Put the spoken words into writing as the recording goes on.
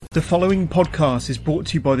The following podcast is brought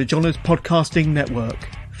to you by the Johners Podcasting Network,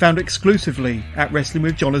 found exclusively at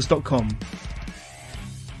WrestlingWithJohners.com.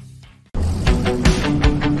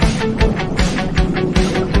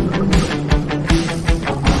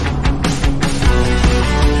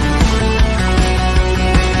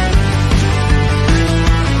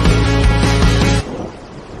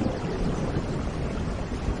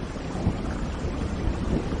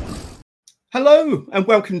 Hello and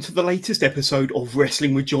welcome to the latest episode of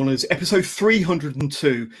Wrestling with Johners, episode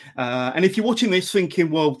 302. And if you're watching this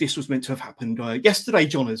thinking, well, this was meant to have happened yesterday,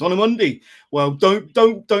 Johners, on a Monday. Well,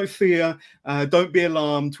 don't fear, don't be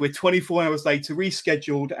alarmed. We're 24 hours later,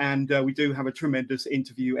 rescheduled, and we do have a tremendous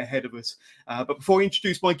interview ahead of us. But before I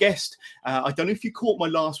introduce my guest, I don't know if you caught my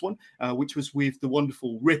last one, which was with the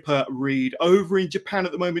wonderful Ripper Reed over in Japan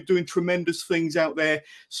at the moment, doing tremendous things out there.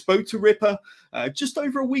 Spoke to Ripper just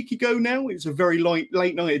over a week ago now. It was a very late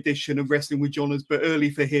night edition of Wrestling with Johners, but early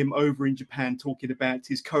for him over in Japan, talking about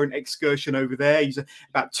his current excursion over there. He's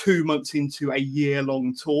about 2 months into a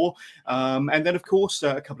year-long tour. And then, of course,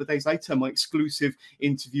 a couple of days later, my exclusive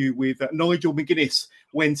interview with Nigel McGuinness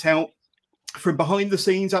went out from behind the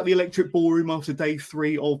scenes at the Electric Ballroom after day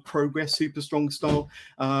 3 of Progress Super Strong Style.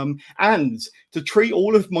 And to treat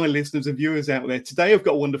all of my listeners and viewers out there, today I've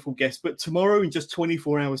got a wonderful guest, but tomorrow in just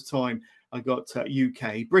 24 hours' time, I got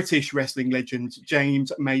UK British wrestling legend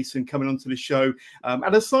James Mason coming onto the show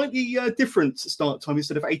at a slightly different start time.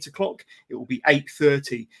 Instead of 8 o'clock, it will be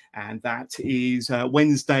 8:30, and that is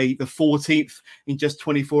Wednesday the 14th in just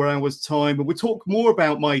 24 hours time. And we'll talk more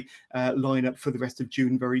about my lineup for the rest of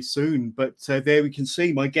June very soon. But there we can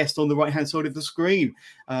see my guest on the right hand side of the screen.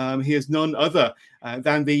 He is none other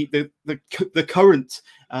than the current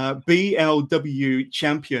BLW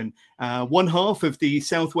champion, one half of the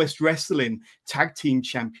Southwest Wrestling Tag Team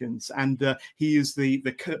Champions, and he is the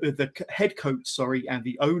head coach, and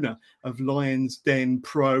the owner of Lions Den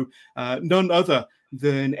Pro, none other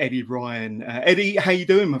than Eddie Ryan. Eddie, how you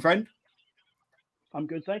doing, my friend? I'm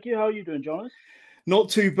good, thank you. How are you doing, Jonas? Not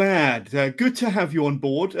too bad. Good to have you on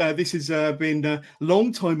board. This has been a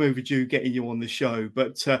long time overdue getting you on the show.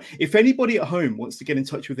 But if anybody at home wants to get in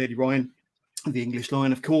touch with Eddie Ryan, the English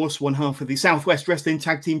Lion, of course, one half of the Southwest Wrestling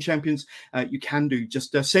Tag Team Champions, you can do.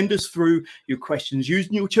 Just send us through your questions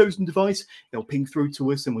using your chosen device. They'll ping through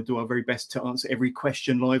to us and we'll do our very best to answer every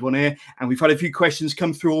question live on air. And we've had a few questions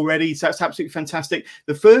come through already, so that's absolutely fantastic.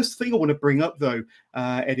 The first thing I want to bring up, though,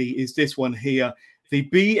 Eddie, is this one here. The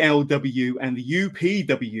BLW and the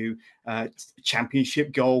UPW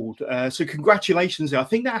Championship Gold. So congratulations. I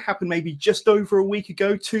think that happened maybe just over a week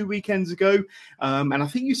ago, 2 weekends ago. And I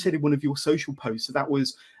think you said in one of your social posts that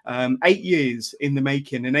was 8 years in the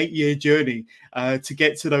making, an 8-year journey to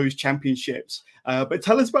get to those championships. But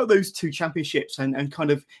tell us about those two championships and kind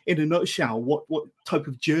of in a nutshell, what type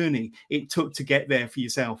of journey it took to get there for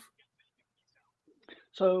yourself.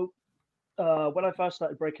 So when I first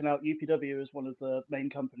started breaking out, UPW was one of the main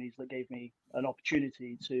companies that gave me an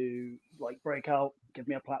opportunity to break out, give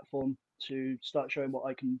me a platform to start showing what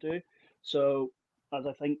I can do. So as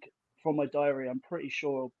I think from my diary, I'm pretty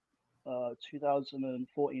sure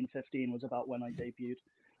 2014-15 was about when I debuted.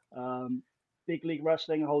 Big League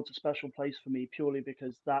Wrestling holds a special place for me purely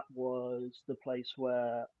because that was the place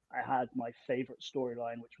where I had my favorite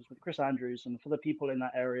storyline, which was with Chris Andrews. And for the people in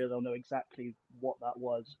that area, they'll know exactly what that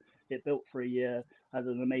was. It built for a year, had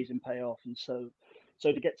an amazing payoff. And so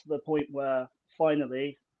to get to the point where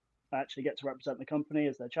finally I actually get to represent the company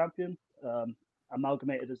as their champion,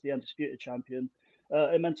 amalgamated as the undisputed champion,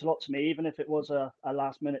 it meant a lot to me, even if it was a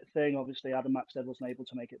last minute thing. Obviously, Adam Maxted wasn't able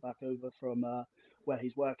to make it back over from where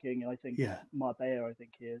he's working. I think Marbella, I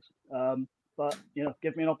think he is. But,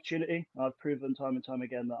 give me an opportunity. I've proven time and time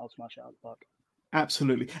again that I'll smash it out of the park.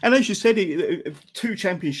 Absolutely. And as you said, 2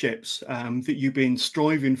 championships that you've been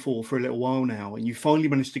striving for a little while now, and you finally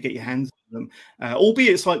managed to get your hands on them,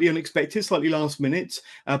 albeit slightly unexpected, slightly last minute,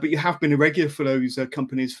 but you have been a regular for those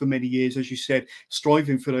companies for many years, as you said,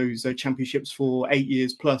 striving for those championships for 8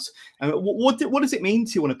 years plus. What does it mean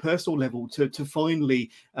to you on a personal level to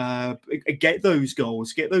finally get those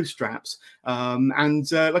goals, get those straps?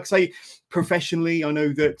 And like I say, professionally, I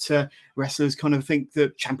know that wrestlers kind of think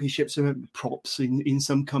that championships are props in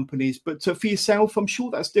some companies, but for yourself, I'm sure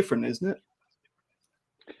that's different, isn't it?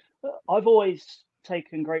 I've always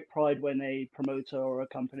taken great pride when a promoter or a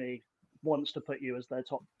company wants to put you as their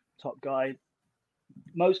top guy.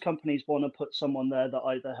 Most companies want to put someone there that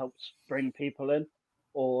either helps bring people in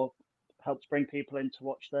or helps bring people in to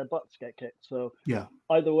watch their butts get kicked. So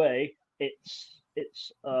either way, it's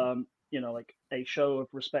like a show of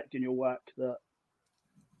respect in your work that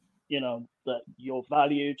that you're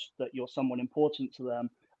valued, that you're someone important to them,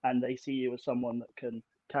 and they see you as someone that can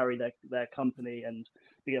carry their company and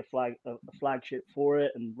be a flagship for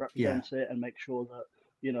it and represent it and make sure that,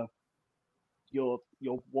 you know, you're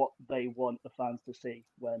what they want the fans to see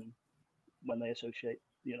when they associate,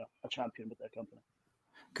 you know, a champion with their company.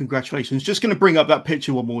 Congratulations. Just going to bring up that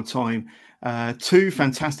picture one more time. Two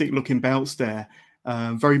fantastic looking belts there.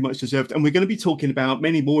 Very much deserved. And we're going to be talking about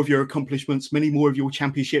many more of your accomplishments, many more of your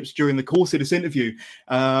championships during the course of this interview.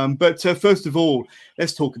 But first of all,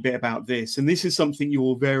 let's talk a bit about this. And this is something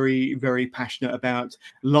you're very, very passionate about.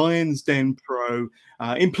 Lions Den Pro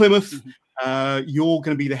in Plymouth. You're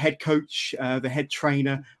going to be the head coach, the head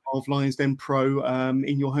trainer of Lions Den Pro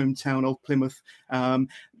in your hometown of Plymouth.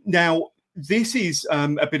 Now, this is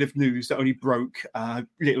a bit of news that only broke a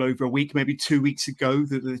little over a week, maybe 2 weeks ago,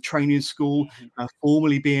 that the training school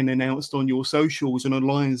formally being announced on your socials and on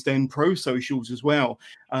Lions Den Pro socials as well.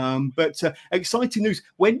 But exciting news.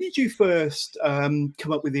 When did you first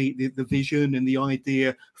come up with the vision and the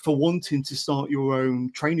idea for wanting to start your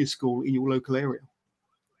own training school in your local area?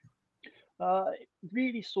 It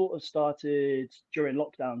really sort of started during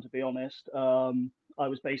lockdown, to be honest. I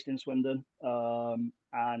was based in Swindon,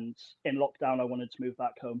 and in lockdown, I wanted to move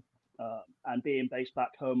back home. And being based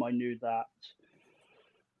back home, I knew that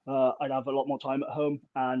I'd have a lot more time at home.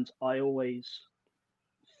 And I always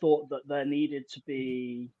thought that there needed to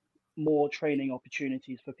be more training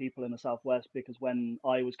opportunities for people in the Southwest, because when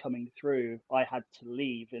I was coming through, I had to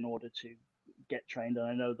leave in order to get trained. And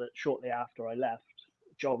I know that shortly after I left,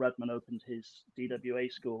 Joel Redman opened his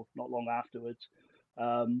DWA school not long afterwards.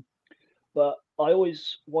 But I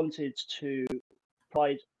always wanted to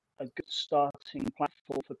provide a good starting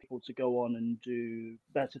platform for people to go on and do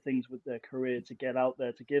better things with their career, to get out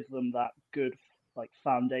there, to give them that good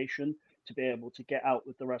foundation to be able to get out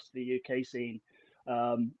with the rest of the UK scene.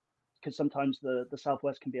 Because sometimes the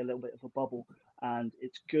Southwest can be a little bit of a bubble, and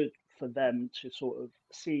it's good for them to sort of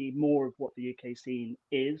see more of what the UK scene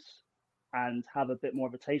is and have a bit more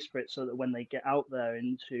of a taste for it, so that when they get out there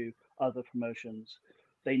into other promotions,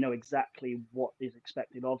 they know exactly what is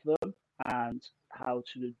expected of them and how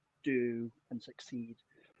to do and succeed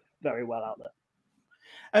very well out there.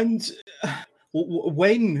 And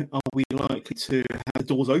when are we likely to have the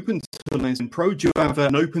doors open to Lions Den Pro? Do you have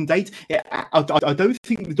an open date? I don't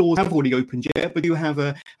think the doors have already opened yet, but do you have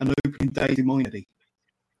an opening date in mind, Eddie?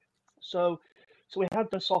 So we had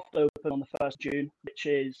the soft open on the 1st of June, which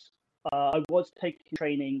is I was taking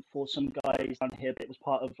training for some guys down here, but it was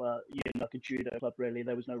part of like a judo club, really.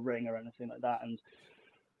 There was no ring or anything like that. And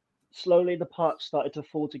slowly the parts started to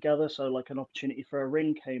fall together. So like an opportunity for a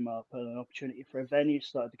ring came up and an opportunity for a venue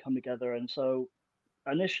started to come together. And so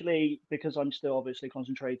initially, because I'm still obviously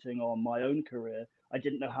concentrating on my own career, I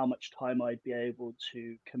didn't know how much time I'd be able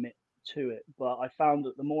to commit to it. But I found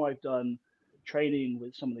that the more I've done training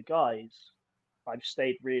with some of the guys, I've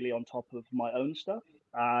stayed really on top of my own stuff.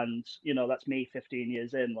 And, you know, that's me 15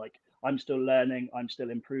 years in. Like, I'm still learning, I'm still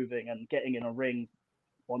improving, and getting in a ring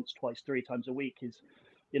once, twice, 3 times a week is,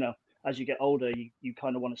 you know, as you get older, you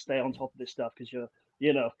kind of want to stay on top of this stuff, because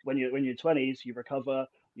you know, when you're 20s, you recover,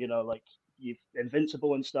 you know, like you're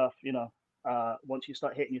invincible and stuff, you know. Once you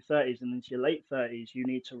start hitting your 30s and into your late 30s, you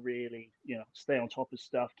need to really, you know, stay on top of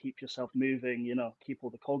stuff, keep yourself moving, you know, keep all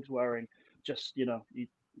the cogs whirring. Just, you know, you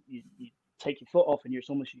take your foot off and it's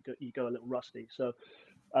almost you go a little rusty. So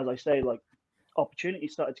as I say, like,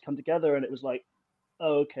 opportunities started to come together, and it was like,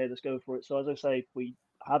 oh, okay, let's go for it. So as I say, we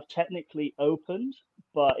have technically opened,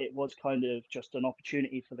 but it was kind of just an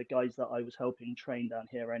opportunity for the guys that I was helping train down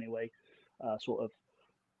here anyway, sort of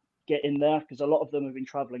get in there, because a lot of them have been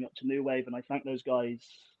traveling up to New Wave, and I thank those guys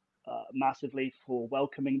massively for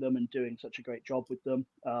welcoming them and doing such a great job with them.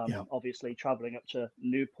 Obviously, traveling up to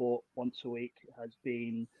Newport once a week has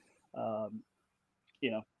been,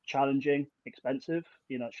 you know, challenging, expensive.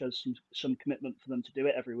 You know, it shows some commitment for them to do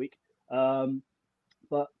it every week.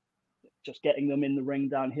 But just getting them in the ring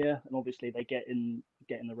down here, and obviously they get in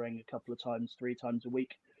the ring a couple of times, 3 times a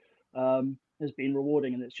week, has been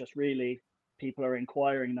rewarding. And it's just really, people are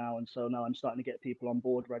inquiring now, and so now I'm starting to get people on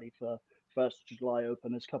board ready for 1st of July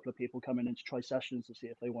open. There's a couple of people coming in to try sessions to see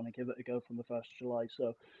if they want to give it a go from the 1st of July.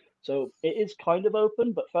 So it is kind of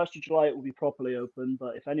open, but 1st of July it will be properly open.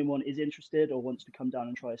 But if anyone is interested or wants to come down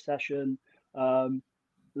and try a session,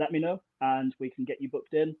 let me know and we can get you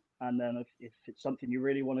booked in. And then if it's something you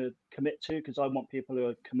really want to commit to, because I want people who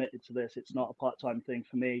are committed to this, it's not a part-time thing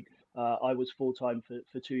for me. I was full-time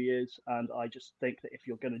for 2 years, and I just think that if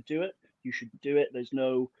you're going to do it, you should do it. There's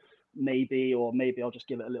no maybe, or maybe I'll just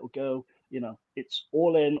give it a little go. You know, it's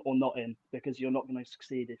all in or not in, because you're not going to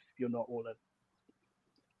succeed if you're not all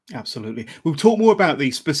in. Absolutely. We'll talk more about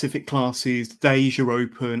the specific classes, days you're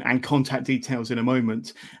open, and contact details in a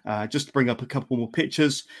moment. Just to bring up a couple more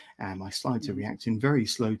pictures. And my slides are reacting very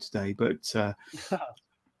slow today, but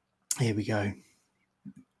here we go.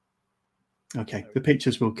 Okay, the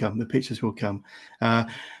pictures will come. The pictures will come.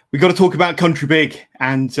 We've got to talk about Country Big,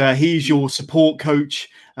 and he's your support coach,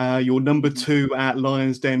 your number 2 at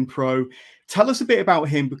Lions Den Pro. Tell us a bit about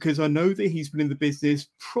him, because I know that he's been in the business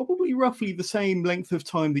probably roughly the same length of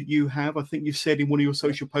time that you have. I think you've said in one of your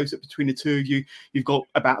social posts that between the two of you, you've got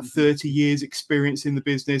about 30 years experience in the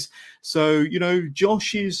business. So, you know,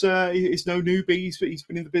 Josh is no newbie, but he's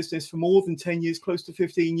been in the business for more than 10 years, close to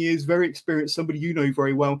 15 years, very experienced, somebody you know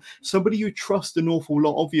very well, somebody you trust an awful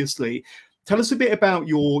lot, obviously. Tell us a bit about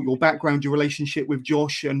your background, your relationship with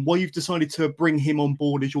Josh, and why you've decided to bring him on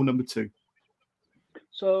board as your number 2.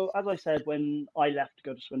 So, as I said, when I left to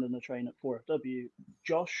go to Swindon to train at SWW,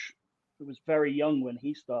 Josh was very young when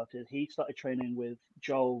he started. He started training with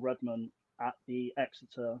Joel Redman at the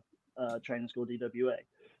Exeter training school, DWA.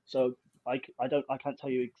 So I can't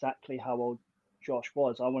tell you exactly how old Josh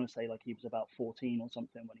was. I want to say like he was about 14 or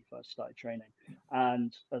something when he first started training.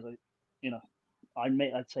 And as a, you know,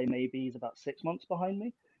 I'd say maybe he's about 6 months behind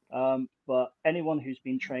me. But anyone who's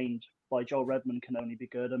been trained by Joel Redman can only be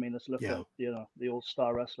good. I mean, let's look at the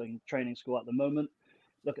All-Star Wrestling Training School at the moment.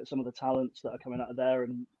 Look at some of the talents that are coming out of there,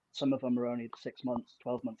 and some of them are only 6 months,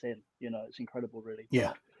 12 months in. You know, it's incredible, really. Yeah.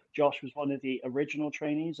 But Josh was one of the original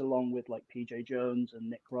trainees, along with like PJ Jones and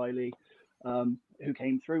Nick Riley, who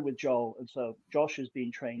came through with Joel. And so Josh has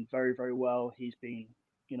been trained very, very well. He's been,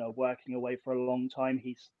 you know, working away for a long time.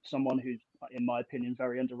 He's someone who's, in my opinion,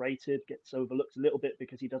 very underrated, gets overlooked a little bit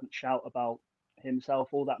because he doesn't shout about himself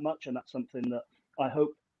all that much. And that's something that I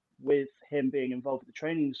hope, with him being involved with the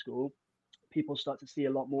training school, people start to see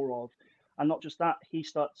a lot more of. And not just that, he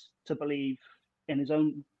starts to believe in his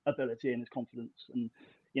own ability and his confidence. And,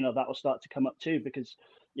 you know, that will start to come up too, because,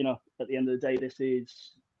 you know, at the end of the day, this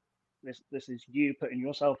is you putting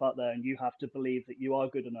yourself out there, and you have to believe that you are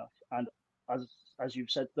good enough. And as you've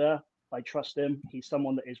said there, I trust him. He's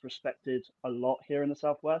someone that is respected a lot here in the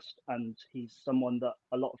Southwest, and he's someone that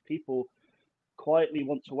a lot of people quietly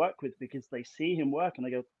want to work with because they see him work and they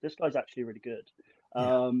go, this guy's actually really good.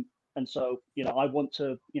 And so, you know, I want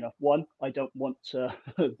to, you know, one, I don't want to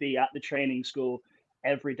be at the training school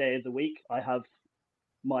every day of the week. I have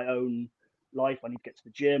my own life. I need to get to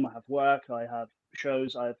the gym. I have work. I have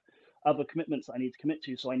shows. I have other commitments that I need to commit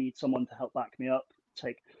to. So I need someone to help back me up,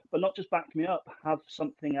 but not just back me up, have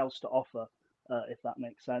something else to offer, if that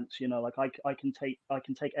makes sense. You know, like I can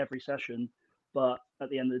take every session, but at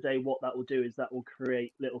the end of the day, what that will do is that will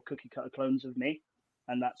create little cookie cutter clones of me.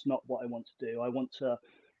 And that's not what I want to do. I want to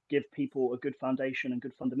give people a good foundation and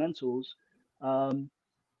good fundamentals, but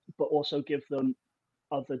also give them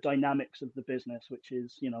other dynamics of the business, which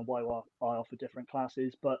is, you know, why I offer different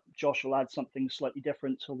classes. But Josh will add something slightly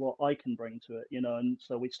different to what I can bring to it, you know. And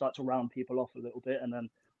so we start to round people off a little bit, and then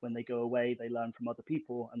when they go away, they learn from other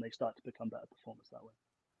people and they start to become better performers that way.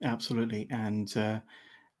 Absolutely. And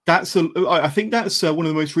I think that's one of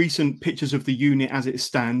the most recent pictures of the unit as it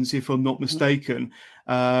stands, if I'm not mistaken.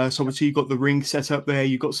 So obviously you've got the ring set up there.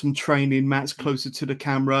 You've got some training mats closer to the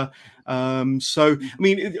camera. So, I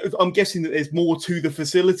mean, I'm guessing that there's more to the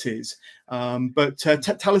facilities. But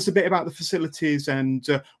tell us a bit about the facilities and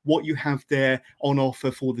what you have there on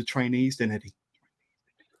offer for the trainees then, Eddie.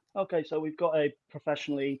 Okay, so we've got a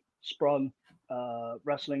professionally sprung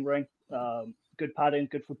wrestling ring. Good padding,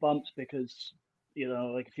 good for bumps, because, you know,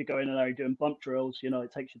 like if you go in and you're doing bump drills, you know,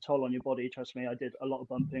 it takes a toll on your body. Trust me, I did a lot of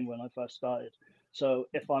bumping when I first started. So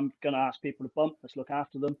if I'm going to ask people to bump, let's look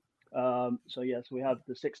after them. So we have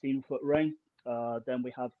the 16-foot ring. Then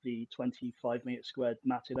we have the 25-meter squared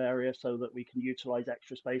matted area so that we can utilize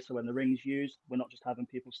extra space. So when the ring's used, we're not just having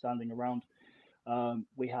people standing around.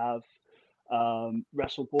 We have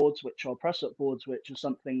wrestle boards, which are press up boards, which is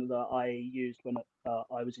something that I used when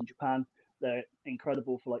I was in Japan. They're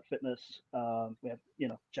incredible for like fitness. We have, you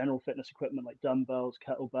know, general fitness equipment like dumbbells,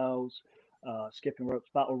 kettlebells, skipping ropes,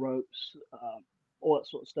 battle ropes, all that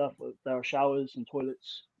sort of stuff. There are showers and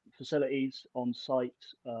toilets facilities on site,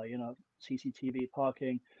 you know, CCTV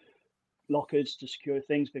parking, lockers to secure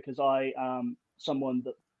things, because I am someone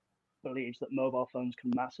that believes that mobile phones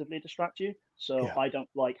can massively distract you. So I don't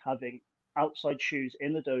like having outside shoes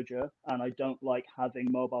in the dojo, and I don't like having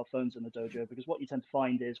mobile phones in the dojo, because what you tend to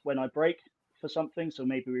find is when I break for something, so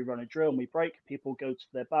maybe we run a drill and we break, people go to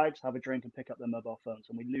their bags, have a drink and pick up their mobile phones,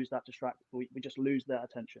 and we lose that we just lose their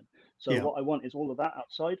attention. So what I want is all of that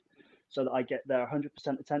outside, so that I get their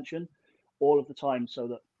 100% attention all of the time, so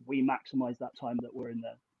that we maximize that time that we're in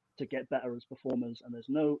there. to get better as performers, and there's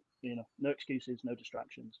no excuses, no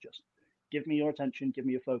distractions. Just give me your attention, give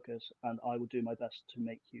me your focus, and I will do my best to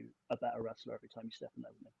make you a better wrestler every time you step in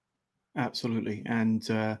there with me. Absolutely.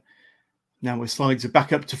 And now my slides are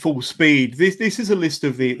back up to full speed. This is a list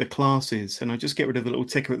of the classes, and I just get rid of the little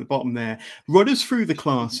ticker at the bottom there. Run us through the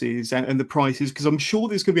classes and the prices, because I'm sure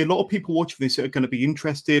there's going to be a lot of people watching this that are going to be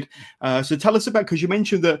interested. So tell us about, because you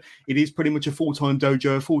mentioned that it is pretty much a full-time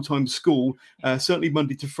dojo, a full-time school, certainly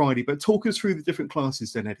Monday to Friday. But talk us through the different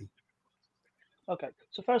classes then, Eddie. Okay,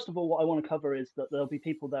 so first of all, what I want to cover is that there'll be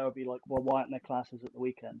people there will be like, well, why aren't there classes at the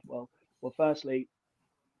weekend? Well, firstly,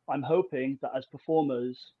 I'm hoping that as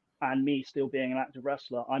performers and me still being an active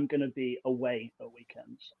wrestler, I'm going to be away at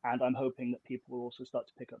weekends. And I'm hoping that people will also start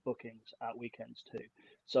to pick up bookings at weekends too.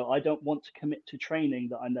 So I don't want to commit to training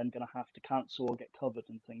that I'm then going to have to cancel or get covered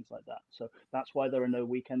and things like that. So that's why there are no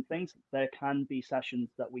weekend things. There can be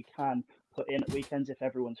sessions that we can put in at weekends if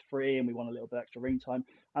everyone's free and we want a little bit extra ring time.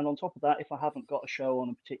 And on top of that, if I haven't got a show on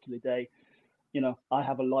a particular day, I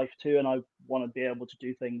have a life too, and I want to be able to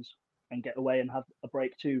do things and get away and have a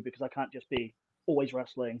break too, because I can't just be always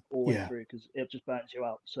wrestling all the way through, because it just burns you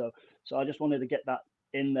out. So I just wanted to get that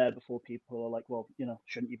in there before people are like, well,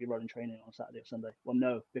 shouldn't you be running training on Saturday or Sunday? Well,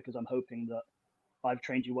 no, because I'm hoping that I've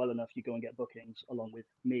trained you well enough, you go and get bookings, along with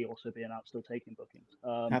me also being out still taking bookings.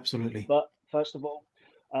 Absolutely. But first of all,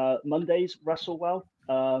 Mondays wrestle well.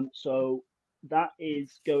 So that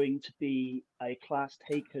is going to be a class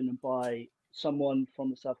taken by someone from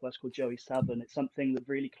the Southwest called Joey Savin. It's something that's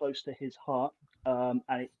really close to his heart, and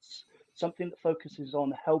it's something that focuses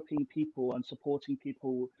on helping people and supporting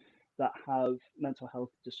people that have mental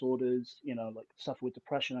health disorders, like suffer with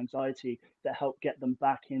depression, anxiety, that help get them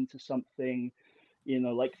back into something,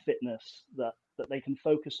 like fitness that they can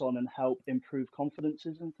focus on and help improve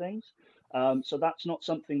confidences and things. So that's not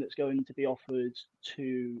something that's going to be offered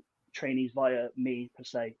to trainees via me per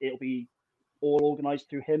se. It'll be all organized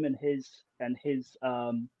through him and his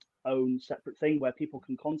own separate thing where people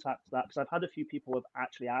can contact that, because I've had a few people have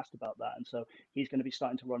actually asked about that, and so he's going to be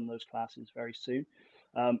starting to run those classes very soon.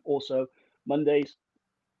 Also, Mondays,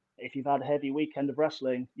 if you've had a heavy weekend of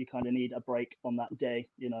wrestling, you kind of need a break on that day,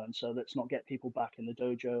 and so let's not get people back in the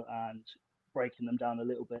dojo and breaking them down a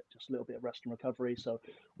little bit, just a little bit of rest and recovery. So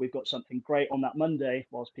we've got something great on that Monday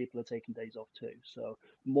whilst people are taking days off too. So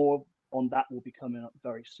more on that will be coming up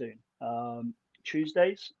very soon.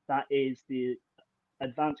 Tuesdays, that is the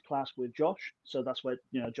advanced class with Josh. So that's where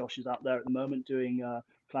Josh is out there at the moment doing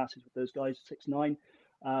classes with those guys 6-9,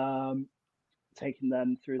 taking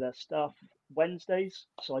them through their stuff. Wednesdays,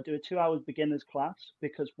 so I do a 2 hours beginners class,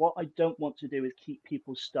 because what I don't want to do is keep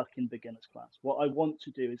people stuck in beginners class. What I want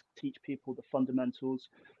to do is teach people the fundamentals,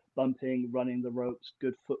 bumping, running the ropes,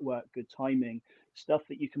 good footwork, good timing, stuff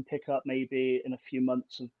that you can pick up maybe in a few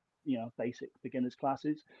months of basic beginners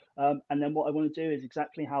classes. And then what I want to do is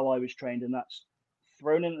exactly how I was trained, and that's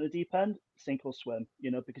thrown in at the deep end, sink or swim,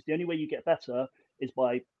 because the only way you get better is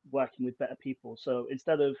by working with better people. So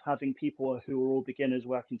instead of having people who are all beginners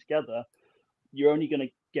working together, you're only going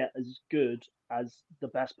to get as good as the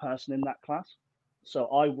best person in that class. So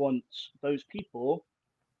I want those people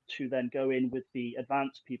to then go in with the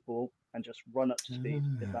advanced people and just run up to speed,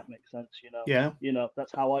 if that makes sense.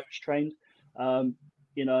 That's how I was trained. And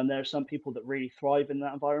there are some people that really thrive in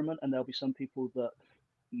that environment, and there'll be some people that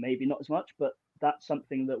maybe not as much, but that's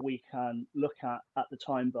something that we can look at the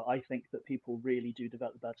time. But I think that people really do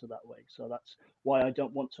develop better that way. So that's why I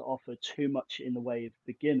don't want to offer too much in the way of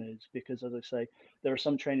beginners, because as I say, there are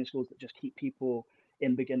some training schools that just keep people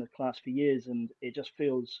in beginner class for years, and it just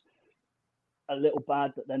feels a little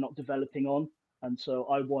bad that they're not developing on. And so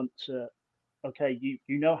I want to, okay, you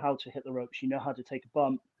know how to hit the ropes, you know how to take a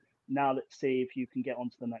bump. Now let's see if you can get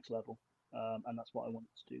onto the next level. And that's what I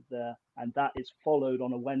wanted to do there. And that is followed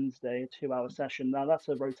on a Wednesday, a 2 hour session. Now that's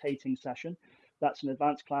a rotating session. That's an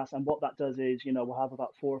advanced class. And what that does is, we'll have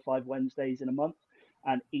about 4 or 5 Wednesdays in a month.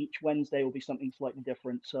 And each Wednesday will be something slightly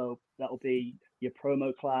different. So that'll be your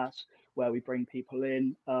promo class, where we bring people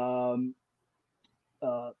in, promo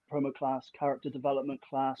class, character development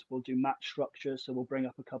class. We'll do match structure. So we'll bring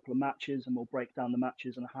up a couple of matches and we'll break down the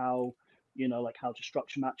matches and how, like how to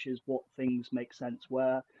structure matches, what things make sense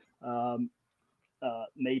where.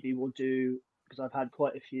 Maybe we'll do, because I've had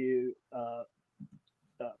quite a few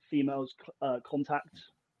females contact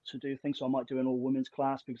to do things, so I might do an all women's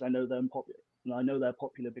class, because I know they're popular, and I know they're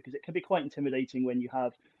popular, because it can be quite intimidating when you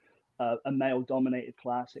have a male dominated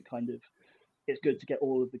class. It's good to get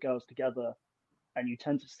all of the girls together, and you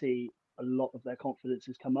tend to see a lot of their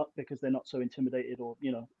confidences come up because they're not so intimidated, or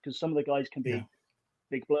because some of the guys can be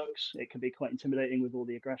big blokes. It can be quite intimidating with all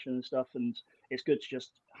the aggression and stuff, and it's good to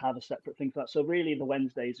just have a separate thing for that. So really the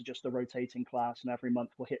Wednesdays are just a rotating class, and every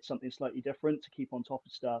month we'll hit something slightly different to keep on top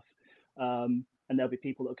of stuff. And there'll be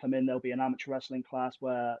people that will come in. There'll be an amateur wrestling class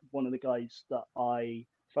where one of the guys that I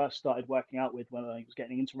first started working out with when I was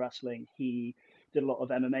getting into wrestling, he did a lot of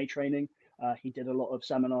MMA training. He did a lot of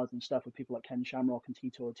seminars and stuff with people like Ken Shamrock and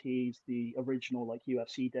Tito Ortiz, the original like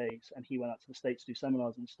UFC days. And he went out to the States to do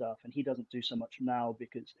seminars and stuff. And he doesn't do so much now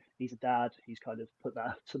because he's a dad. He's kind of put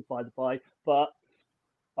that to by the by. But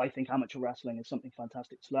I think amateur wrestling is something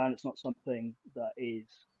fantastic to learn. It's not something that is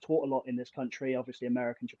taught a lot in this country. Obviously,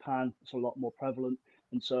 America and Japan, it's a lot more prevalent.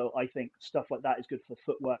 And so I think stuff like that is good for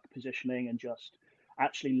footwork, positioning, and just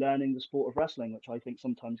actually learning the sport of wrestling, which I think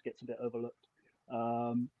sometimes gets a bit overlooked.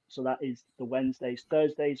 So that is the Wednesdays.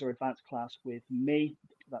 Thursdays are advanced class with me.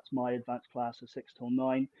 That's my advanced class of 6 till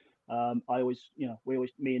 9. I always,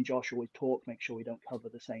 me and Josh always talk, make sure we don't cover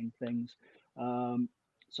the same things.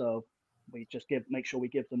 So we just make sure we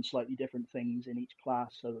give them slightly different things in each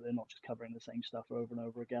class so that they're not just covering the same stuff over and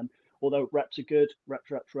over again. Although reps are good,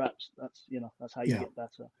 reps. That's how you get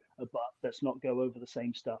better. But let's not go over the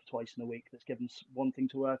same stuff twice in a week. Let's give them one thing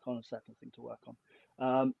to work on, a second thing to work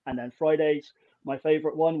on. And then Fridays, my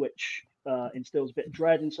favorite one, which instills a bit of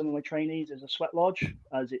dread in some of my trainees, is a sweat lodge,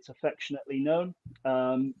 as it's affectionately known.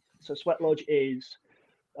 So sweat lodge is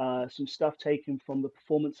some stuff taken from the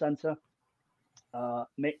performance center,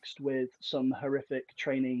 mixed with some horrific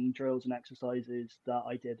training drills and exercises that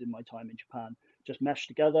I did in my time in Japan, just meshed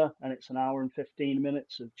together. And it's an hour and 15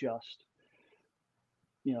 minutes of just,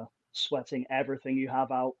 sweating everything you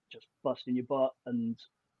have out, just busting your butt and,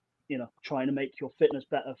 trying to make your fitness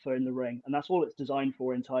better for in the ring. And that's all it's designed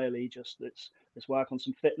for entirely. Just let's work on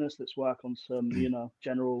some fitness, let's work on some,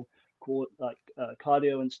 general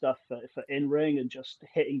cardio and stuff for in ring, and just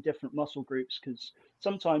hitting different muscle groups. Because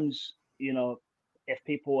sometimes, if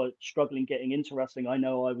people are struggling getting into wrestling, I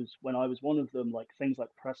know when I was one of them, like things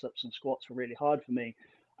like press ups and squats were really hard for me.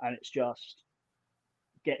 And it's just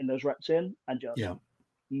getting those reps in and just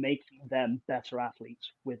making them better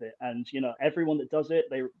athletes with it. And, everyone that does it,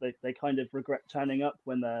 they kind of regret turning up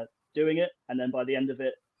when they're doing it. And then by the end of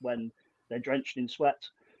it, when they're drenched in sweat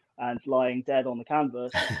and lying dead on the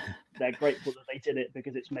canvas, they're grateful that they did it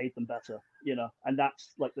because it's made them better, and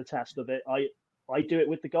that's like the test of it. I do it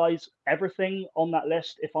with the guys. Everything on that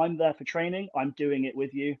list, if I'm there for training, I'm doing it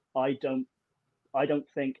with you. I don't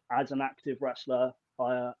think as an active wrestler,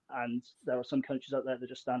 and there are some coaches out there that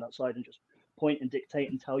just stand outside and just point and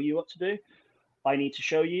dictate and tell you what to do. I need to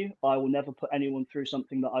show you. I will never put anyone through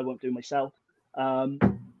something that I won't do myself.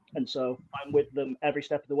 And so I'm with them every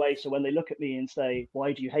step of the way. So when they look at me and say,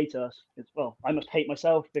 "Why do you hate us?" It's, well, I must hate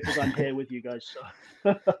myself because I'm here with you guys.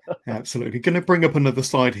 So Absolutely. Going to bring up another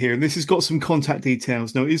slide here, and this has got some contact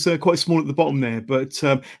details. Now, it's quite small at the bottom there, but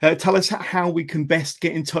tell us how we can best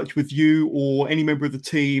get in touch with you or any member of the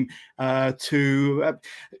team to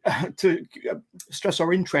stress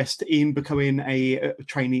our interest in becoming a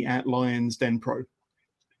trainee at Lions Den Pro.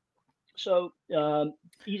 So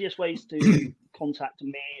easiest ways to contact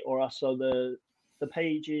me or us. So the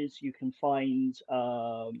pages you can find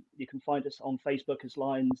us on Facebook as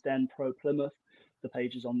Lions Den Pro Plymouth. The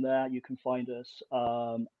page is on there. You can find us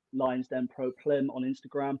Lions Den Pro Plym on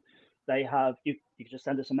Instagram. They have you can just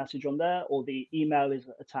send us a message on there, or the email is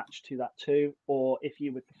attached to that too. Or if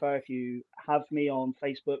you would prefer, if you have me on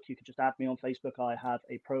Facebook, you can just add me on Facebook. I have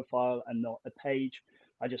a profile and not a page.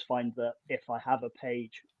 I just find that if I have a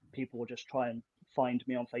page, people will just try and find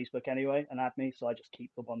me on Facebook anyway and add me, so I just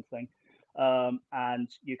keep the one thing. And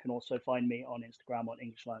you can also find me on Instagram on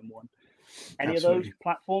English Lion 1. Any of those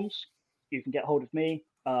platforms, you can get hold of me.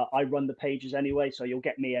 I run the pages anyway, so you'll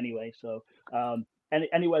get me anyway. So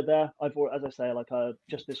anywhere there, as I say,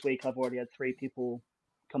 just this week, I've already had 3 people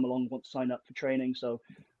come along, want to sign up for training. So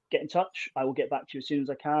get in touch. I will get back to you as soon as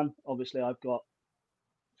I can. Obviously, I've got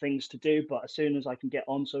things to do, but as soon as I can get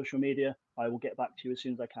on social media, I will get back to you as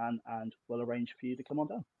soon as I can, and we'll arrange for you to come on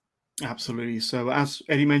down. Absolutely. So as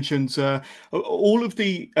Eddie mentioned, all of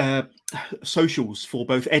the socials for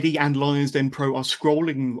both Eddie and Lions Den Pro are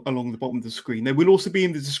scrolling along the bottom of the screen. They will also be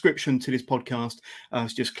in the description to this podcast. So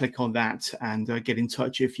just click on that and get in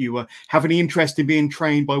touch if you have any interest in being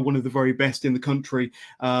trained by one of the very best in the country.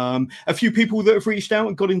 A few people that have reached out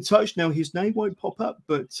and got in touch. Now, his name won't pop up,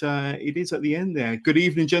 but it is at the end there. Good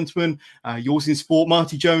evening, gentlemen. Yours in sport,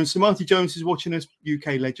 Marty Jones. So Marty Jones is watching us,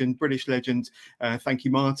 UK legend, British legend. Thank you,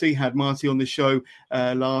 Marty. Had Marty on the show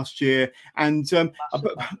last year, and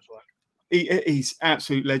He's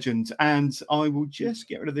absolute legend. And I will just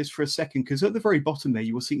get rid of this for a second, because at the very bottom there,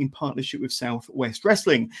 you will see in partnership with Southwest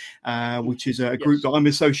Wrestling, which is a group that I'm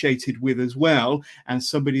associated with as well, and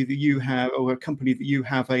somebody that you have, or a company that you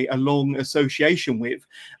have a long association with.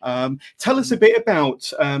 Tell us a bit about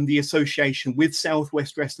the association with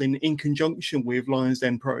Southwest Wrestling in conjunction with Lions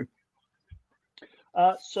Den Pro.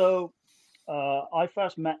 So I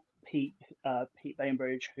first met Pete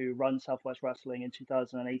Bainbridge, who runs Southwest Wrestling, in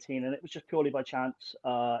 2018, and it was just purely by chance.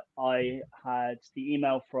 I had the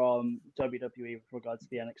email from WWE with regards to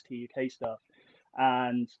the NXTUK stuff,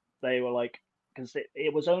 and they were like, because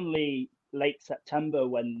it was only late September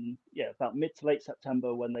about mid to late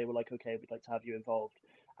September when they were like, okay, we'd like to have you involved,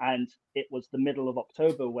 and it was the middle of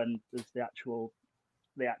October when there's the actual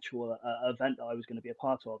event that I was going to be a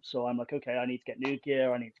part of. So I'm like, okay, I need to get new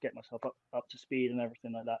gear. I need to get myself up to speed and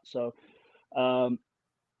everything like that. So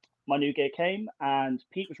my new gear came, and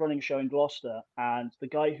Pete was running a show in Gloucester, and the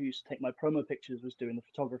guy who used to take my promo pictures was doing the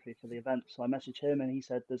photography for the event. So I messaged him, and he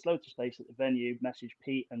said, there's loads of space at the venue. Message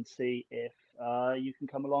Pete and see if you can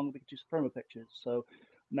come along and we can do some promo pictures. So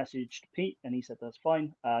messaged Pete, and he said that's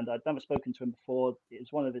fine. And I'd never spoken to him before. It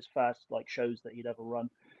was one of his first shows that he'd ever run.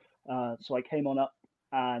 So I came on up,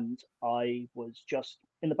 and I was just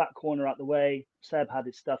in the back corner out the way. Seb had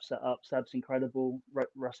his stuff set up. Seb's incredible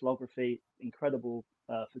wrestlography, incredible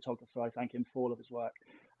photographer. I thank him for all of his work.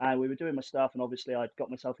 And we were doing my stuff, and obviously I'd got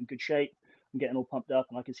myself in good shape. I'm getting all pumped up,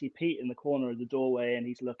 and I can see Pete in the corner of the doorway, and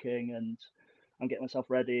he's looking, and I'm getting myself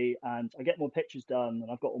ready, and I get more pictures done,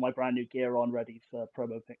 and I've got all my brand new gear on, ready for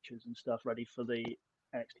promo pictures and stuff, ready for the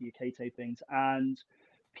NXTUK tapings. And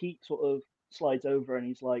Pete sort of slides over, and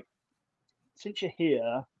he's like, since you're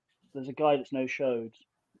here, there's a guy that's no showed.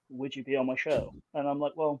 Would you be on my show? And I'm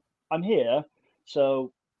like, well, I'm here,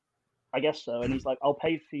 so I guess so. And he's like, I'll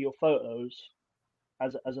pay for your photos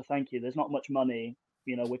as a thank you. There's not much money,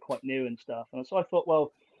 we're quite new and stuff. And so I thought,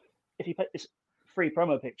 well, if you put this free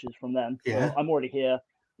promo pictures from them, so I'm already here,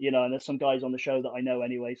 and there's some guys on the show that I know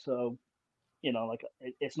anyway, so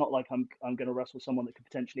it's not like I'm going to wrestle someone that could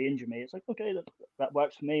potentially injure me. It's like, okay, that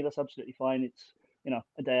works for me. That's absolutely fine. It's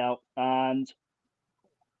a day out, and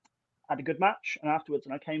had a good match. And afterwards,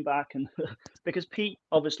 and I came back, and because Pete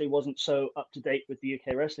obviously wasn't so up to date with the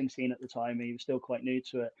UK wrestling scene at the time, he was still quite new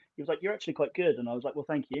to it. He was like, "You're actually quite good," and I was like, "Well,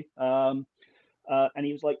 thank you." And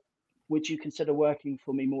he was like, "Would you consider working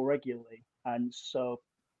for me more regularly?" And so,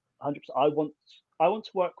 100%, I want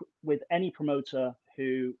to work with any promoter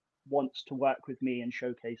who wants to work with me and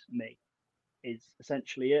showcase me. Is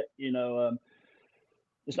essentially it.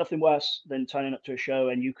 There's nothing worse than turning up to a show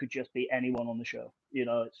and you could just be anyone on the show.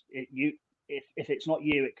 If it's not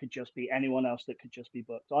you, it could just be anyone else that could just be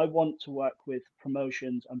booked. I want to work with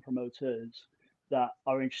promotions and promoters that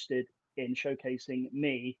are interested in showcasing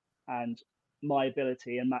me and my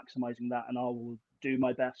ability and maximizing that, and I will do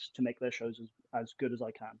my best to make their shows as good as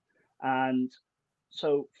I can. And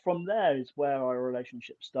so from there is where our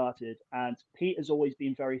relationship started. And Pete has always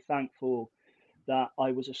been very thankful that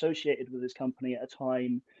I was associated with his company at a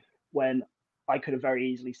time when I could have very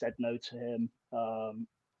easily said no to him.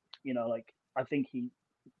 I think he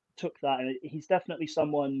took that, and he's definitely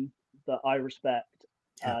someone that I respect,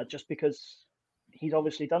 just because he's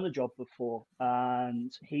obviously done the job before,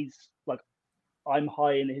 and he's like, I'm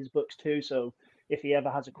high in his books too. So if he ever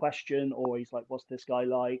has a question, or he's like, what's this guy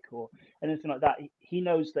like, or anything like that, he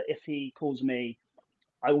knows that if he calls me,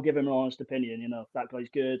 I will give him an honest opinion. That guy's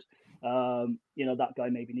good. That guy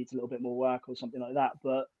maybe needs a little bit more work or something like that.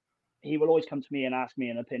 But he will always come to me and ask me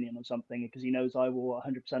an opinion on something, because he knows I will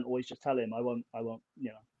 100% always just tell him. I won't,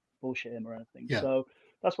 bullshit him or anything. Yeah. So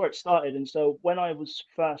that's where it started. And so when I was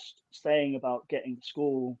first saying about getting to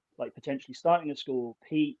school, like potentially starting a school,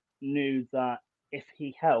 Pete knew that if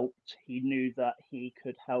he helped, he knew that he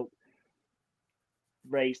could help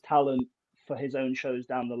raise talent for his own shows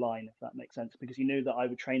down the line, if that makes sense, because he knew that I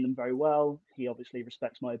would train them very well. He obviously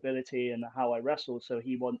respects my ability and how I wrestle, so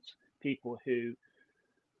he wants people who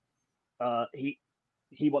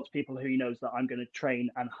he wants people who he knows that I'm going to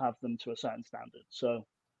train and have them to a certain standard. So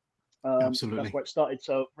absolutely, that's where it started.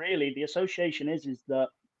 So really, the association is that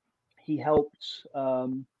he helped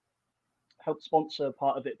sponsor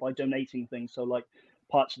part of it by donating things. So like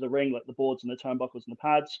parts of the ring, like the boards and the turnbuckles and the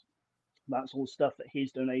pads. That's all stuff that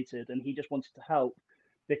he's donated, and he just wanted to help,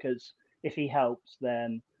 because if he helps,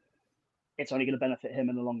 then it's only going to benefit him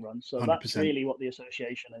in the long run. So 100%. That's really what the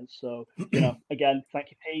association is. So, again,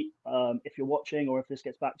 thank you, Pete. If you're watching, or if this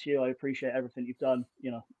gets back to you, I appreciate everything you've done.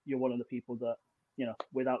 You're one of the people that,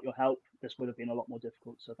 without your help, this would have been a lot more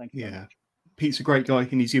difficult. So thank you very much. Pete's a great guy,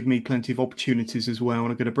 and he's given me plenty of opportunities as well.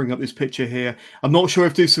 And I'm going to bring up this picture here. I'm not sure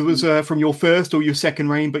if this was from your first or your second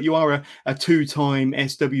reign, but you are a two-time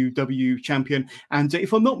SWW champion. And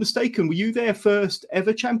if I'm not mistaken, were you their first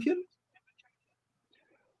ever champion?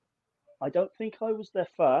 I don't think I was their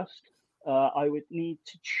first. I would need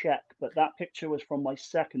to check, but that picture was from my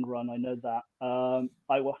second run. I know that.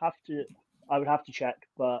 I would have to check,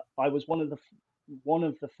 but I was one of the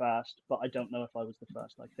first, but I don't know if I was the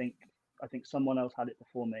first. I think someone else had it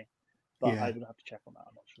before me, but I would have to check on that.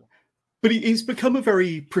 I'm not sure. But it's become a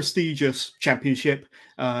very prestigious championship.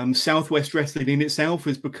 Southwest Wrestling in itself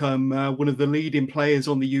has become one of the leading players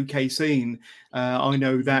on the UK scene. I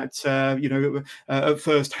know that, at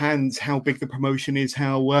first hand, how big the promotion is,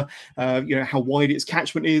 how wide its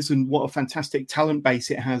catchment is, and what a fantastic talent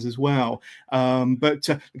base it has as well. But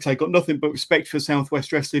I've got nothing but respect for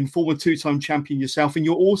Southwest Wrestling, former two-time champion yourself, and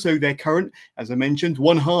you're also their current, as I mentioned,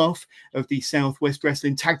 one half of the Southwest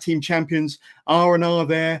Wrestling Tag Team Champions, R&R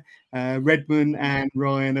there. Redman and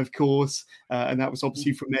Ryan, of course, and that was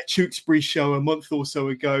obviously from their Tewkesbury show a month or so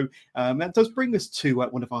ago. That does bring us to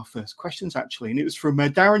one of our first questions, actually, and it was from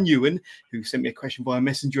Darren Ewan, who sent me a question via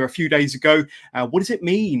Messenger a few days ago. What does it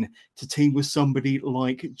mean to team with somebody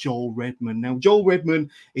like Joel Redman? Now, Joel Redman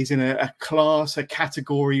is in a class, a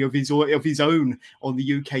category of his own on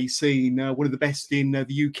the UK scene, one of the best in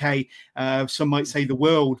the UK, some might say the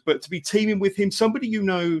world, but to be teaming with him, somebody you've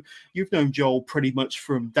known Joel pretty much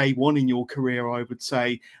from day one in your career, I would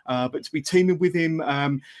say, but to be teaming with him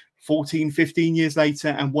 14, 15 years later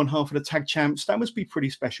and one half of the tag champs, that must be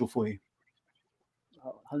pretty special for you.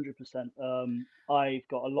 100%. I've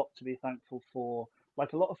got a lot to be thankful for,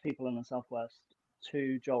 like a lot of people in the Southwest,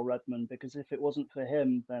 to Joel Redman, because if it wasn't for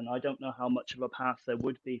him, then I don't know how much of a path there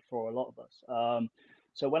would be for a lot of us.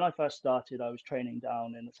 So when I first started, I was training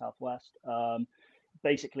down in the Southwest.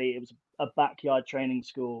 Basically, it was a backyard training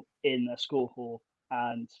school in a school hall,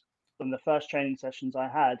 and from the first training sessions I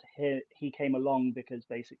had, he came along because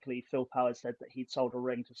basically Phil Powers said that he'd sold a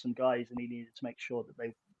ring to some guys and he needed to make sure that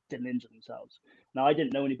they didn't injure themselves. Now, I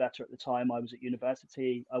didn't know any better at the time. I was at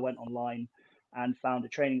university. I went online and found a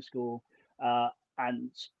training school and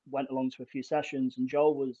went along to a few sessions. And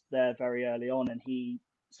Joel was there very early on, and he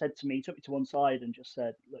said to me, took me to one side and just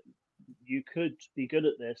said, look, you could be good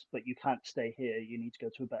at this, but you can't stay here. You need to go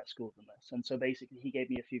to a better school than this. And so basically he gave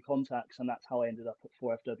me a few contacts, and that's how I ended up at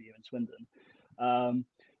 4FW in Swindon.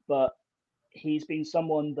 But he's been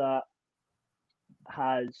someone that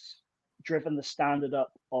has driven the standard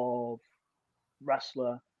up of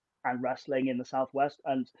wrestler and wrestling in the Southwest,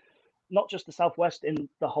 and not just the Southwest, in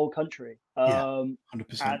the whole country. 100%.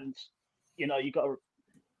 And you got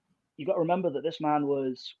to remember that this man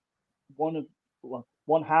was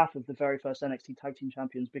one half of the very first NXT Tag Team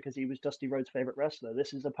Champions, because he was Dusty Rhodes' favorite wrestler.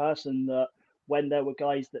 This is a person that when there were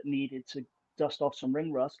guys that needed to dust off some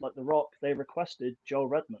ring rust, like The Rock, they requested Joel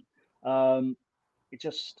Redman.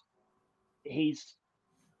 He's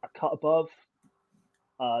a cut above.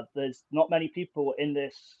 There's not many people in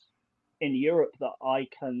Europe that I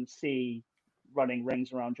can see running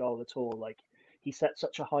rings around Joel at all. Like, he set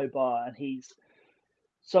such a high bar, and he's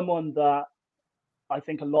someone that I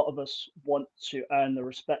think a lot of us want to earn the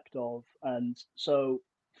respect of. And so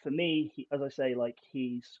for me, as I say, like,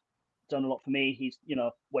 he's done a lot for me. He's,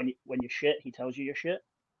 when you're shit, he tells you you're shit,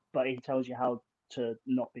 but he tells you how to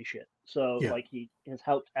not be shit. So like, he has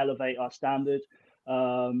helped elevate our standard,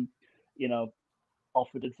 offered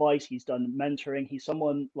advice. He's done mentoring. He's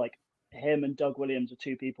someone like him, and Doug Williams are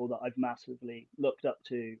two people that I've massively looked up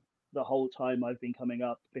to the whole time I've been coming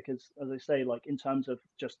up, because as I say, like, in terms of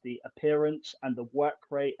just the appearance and the work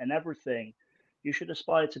rate and everything, you should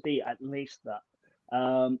aspire to be at least that.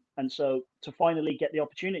 And so to finally get the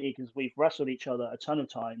opportunity, because we've wrestled each other a ton of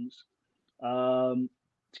times,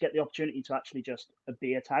 to get the opportunity to actually just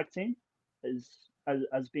be a tag team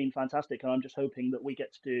has been fantastic. And I'm just hoping that we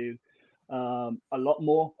get to do a lot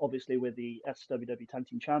more, obviously, with the SWW Tag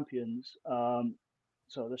Team Champions.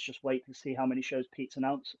 So let's just wait to see how many shows Pete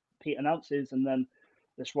announces, and then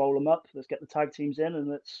let's roll them up. Let's get the tag teams in, and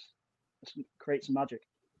let's create some magic.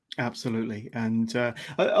 Absolutely. And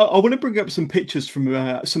I want to bring up some pictures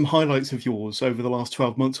from some highlights of yours over the last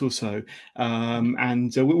 12 months or so.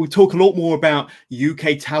 And we'll talk a lot more about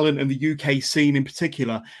UK talent and the UK scene in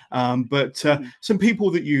particular. But some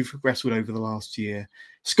people that you've wrestled over the last year.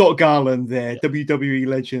 Scott Garland there, WWE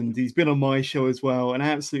legend. He's been on my show as well. An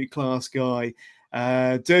absolute class guy.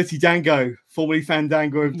 Dirty Dango, formerly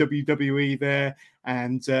Fandango of WWE there.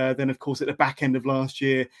 And then, of course, at the back end of last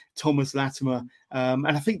year, Thomas Latimer, And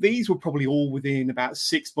I think these were probably all within about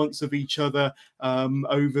 6 months of each other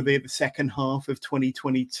over the second half of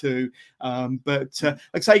 2022. But like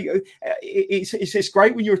I say, it's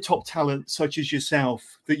great when you're a top talent such as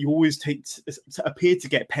yourself that you always appear to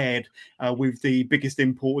get paired with the biggest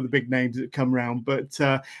import or the big names that come around. But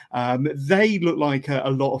they look like a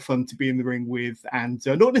lot of fun to be in the ring with, and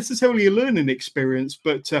not necessarily a learning experience,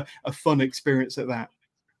 but a fun experience at that.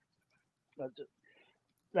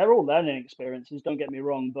 They're all learning experiences, don't get me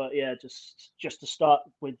wrong, but yeah, just to start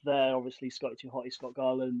with there, obviously Scotty Too Hotty, Scott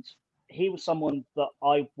Garland, he was someone that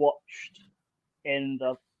I watched in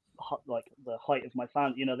the height of my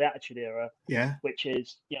fan, the Attitude Era, which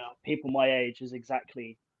is, people my age is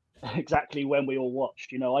exactly when we all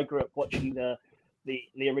watched. I grew up watching the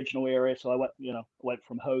original era, so I went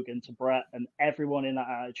from Hogan to Brett, and everyone in that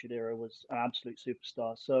Attitude Era was an absolute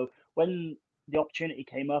superstar. So when the opportunity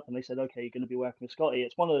came up and they said, okay, you're going to be working with Scotty,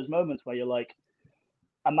 it's one of those moments where you're like,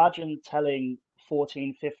 imagine telling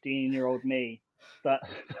 14, 15-year-old me that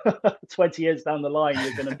 20 years down the line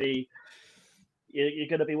you're going to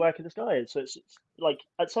be working this guy. So it's like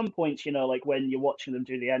at some points, like when you're watching them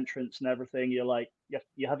do the entrance and everything, you're like,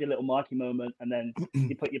 you have your little Marky moment, and then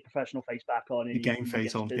you put your professional face back on and your game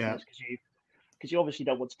face on, because you obviously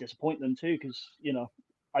don't want to disappoint them too, because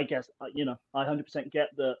I guess I 100%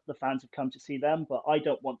 get the fans have come to see them, but I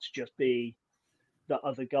don't want to just be the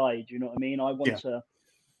other guy. Do you know what I mean? I want to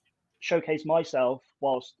showcase myself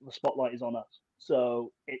whilst the spotlight is on us.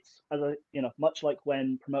 So it's, much like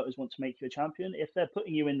when promoters want to make you a champion, if they're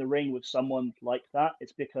putting you in the ring with someone like that,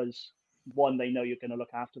 it's because, one, they know you're going to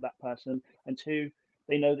look after that person, and two,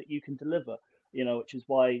 they know that you can deliver, which is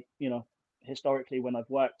why, historically, when I've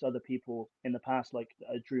worked other people in the past, like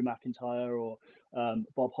Drew McIntyre or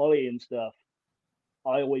Bob Holly and stuff,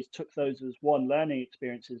 I always took those as, one, learning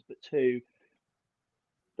experiences, but two,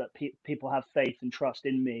 that people have faith and trust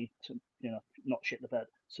in me to, not shit the bed.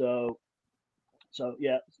 So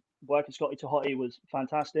yeah, working Scotty Too Hotty was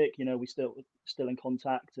fantastic. We still in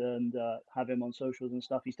contact and have him on socials and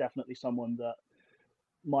stuff. He's definitely someone that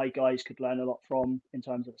my guys could learn a lot from in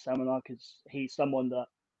terms of a seminar, because he's someone that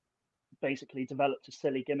basically developed a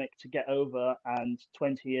silly gimmick to get over, and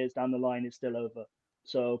 20 years down the line is still over.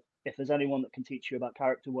 So if there's anyone that can teach you about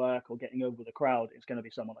character work or getting over the crowd, it's going to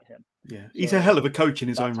be someone like him. Yeah, he's a hell of a coach in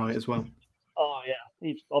his own right as well. Oh yeah,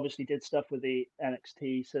 he obviously did stuff with the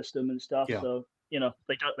NXT system and stuff. Yeah. So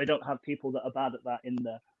they don't have people that are bad at that in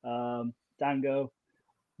there. Dango,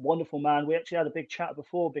 wonderful man. We actually had a big chat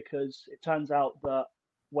before, because it turns out that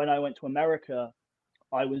when I went to America,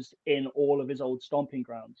 I was in all of his old stomping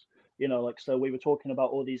grounds. So we were talking about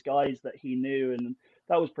all these guys that he knew, and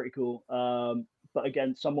that was pretty cool. But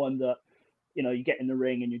again, someone that, you get in the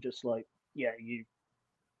ring and you're just like, yeah, you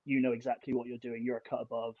know exactly what you're doing. You're a cut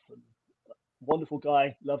above. And wonderful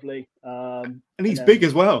guy, lovely. And he's big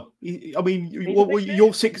as well. You're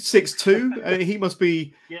 6'2". He must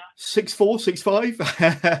be 6'4",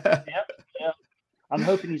 6'5". Yeah. I'm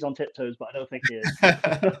hoping he's on tiptoes, but I don't think he is.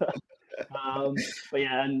 But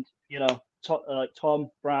yeah, and Tom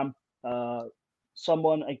Bram,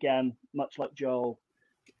 someone, again, much like Joel,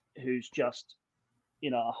 who's just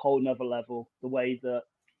a whole nother level. The way that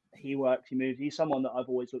he works, he moves. He's someone that I've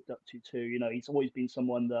always looked up to too. He's always been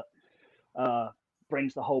someone that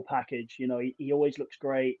brings the whole package. He always looks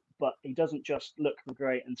great, but he doesn't just look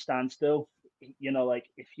great and stand still. Like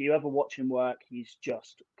if you ever watch him work, he's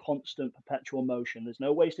just constant, perpetual motion. There's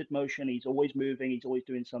no wasted motion. He's always moving. He's always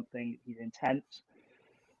doing something. He's intense,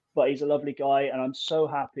 but he's a lovely guy. And I'm so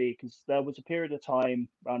happy, because there was a period of time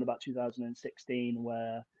around about 2016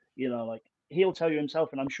 where, like he'll tell you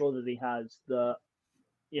himself, and I'm sure that he has, that,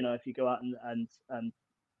 if you go out and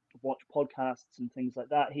watch podcasts and things like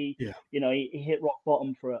that, he hit rock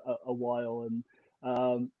bottom for a while, and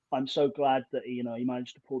I'm so glad that he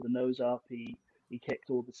managed to pull the nose up. He kicked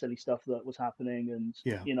all the silly stuff that was happening, and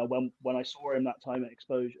when I saw him that time at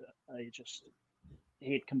Exposure,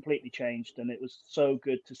 he had completely changed, and it was so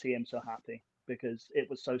good to see him so happy, because it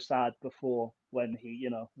was so sad before when he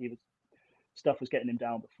was, stuff was getting him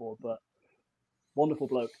down before. But wonderful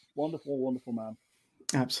bloke, wonderful man.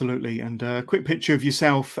 Absolutely. And a quick picture of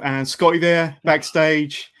yourself and Scotty there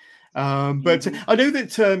backstage. But I know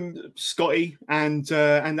that Scotty and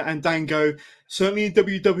Dango, certainly in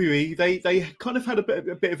WWE, they kind of had a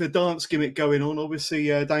bit of a dance gimmick going on. Obviously,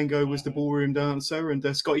 Dango was the ballroom dancer, and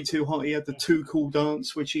Scotty Too Hotty had the Too Cool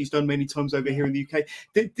dance, which he's done many times over here in the UK.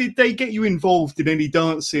 Did they get you involved in any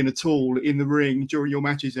dancing at all in the ring during your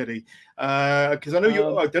matches, Eddie? Because I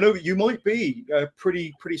know you might be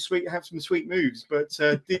pretty sweet, have some sweet moves, but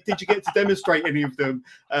did you get to demonstrate any of them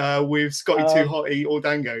with Scotty Too Hotty or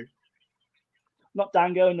Dango? Not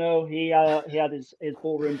Dango, no. He had his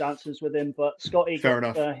ballroom dancers with him, but Scotty Fair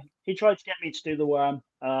enough. he tried to get me to do the worm.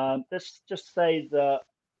 Let's just say that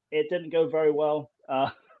it didn't go very well.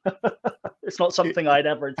 It's not something I'd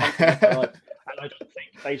ever attempted in my life, and I don't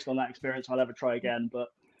think, based on that experience, I'll ever try again. But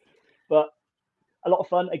a lot of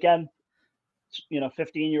fun. Again,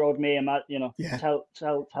 15-year-old me, and tell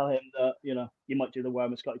him that you might do the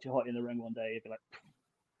worm with Scotty Too Hot in the ring one day. He'd be like,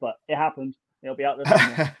 but it happened. He'll be out there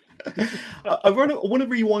somewhere. I want to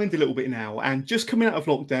rewind a little bit now, and just coming out of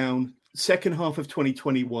lockdown, second half of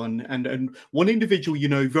 2021, and one individual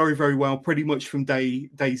very, very well, pretty much from day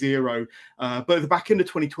zero, but at the back end of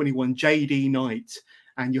 2021, JD Knight.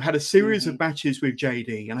 And you had a series of matches with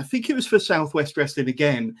JD, and I think it was for Southwest Wrestling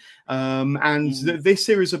again. This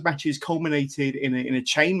series of matches culminated in a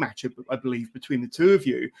chain match, I believe, between the two of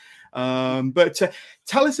you. But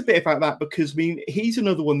tell us a bit about that, because I mean, he's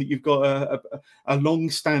another one that you've got a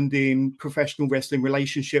long-standing professional wrestling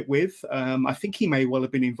relationship with. I think he may well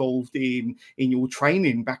have been involved in your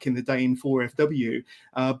training back in the day in 4FW.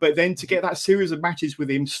 But then to get that series of matches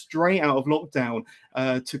with him straight out of lockdown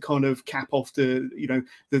to kind of cap off the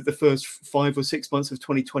first 5 or 6 months of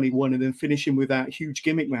 2021, and then finishing with that huge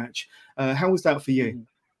gimmick match. How was that for you?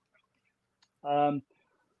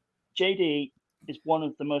 JD is one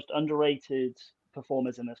of the most underrated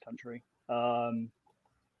performers in this country. And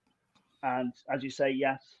as you say,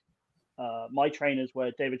 yes, my trainers were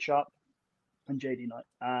David Sharp and JD Knight.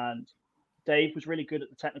 And Dave was really good at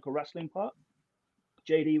the technical wrestling part.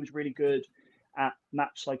 JD was really good at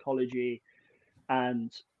match psychology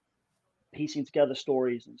and piecing together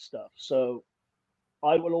stories and stuff. So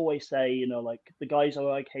I will always say, like the guys who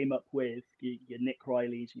I came up with, your Nick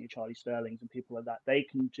Rileys and your Charlie Sterlings and people like that, they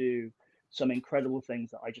can do some incredible things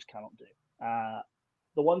that I just cannot do.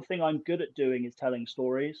 The one thing I'm good at doing is telling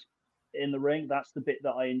stories in the ring. That's the bit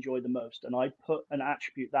that I enjoy the most. And I put and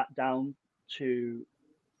attribute that down to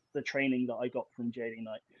the training that I got from JD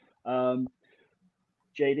Knight.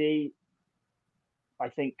 JD, I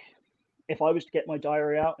think if I was to get my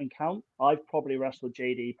diary out and count, I've probably wrestled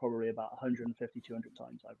JD probably about 150, 200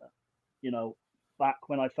 times, I bet. Back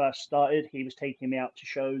when I first started, he was taking me out to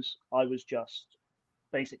shows. I was just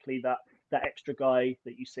basically that extra guy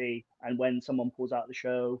that you see. And when someone pulls out the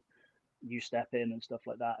show, you step in and stuff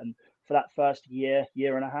like that. And for that first year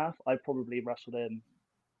and a half, I probably wrestled him,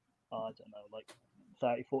 I don't know, like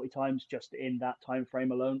 30, 40 times just in that time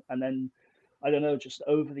frame alone. And then, I don't know, just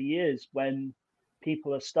over the years, when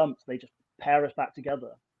people are stumped, they just pair us back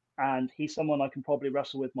together. And he's someone I can probably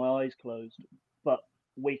wrestle with my eyes closed, but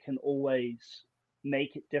we can always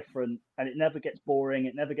make it different, and it never gets boring.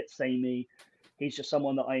 It never gets samey. He's just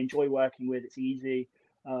someone that I enjoy working with. It's easy.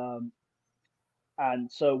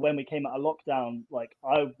 And so when we came out of lockdown, like,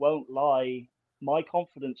 I won't lie, my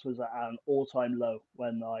confidence was at an all-time low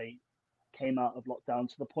when I came out of lockdown,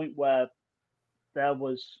 to the point where there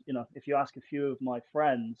was, if you ask a few of my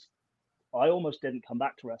friends, I almost didn't come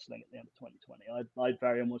back to wrestling at the end of 2020. I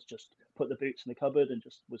very almost just put the boots in the cupboard and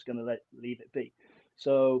just was going to leave it be.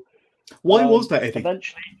 So why was that, Eddie?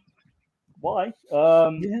 Eventually, why?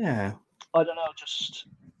 Yeah, I don't know. Just,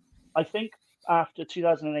 I think after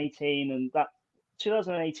 2018, and that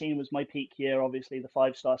 2018 was my peak year, obviously the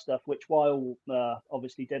 5-star stuff, which while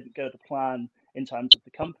obviously didn't go to plan in terms of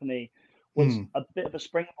the company, was a bit of a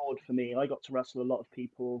springboard for me. I got to wrestle a lot of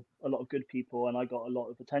people, a lot of good people, and I got a lot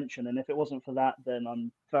of attention. And if it wasn't for that, then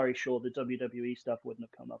I'm very sure the WWE stuff wouldn't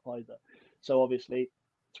have come up either. So obviously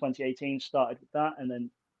 2018 started with that, and then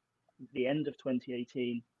the end of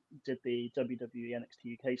 2018 did the WWE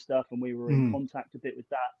NXTUK stuff, and we were in contact a bit with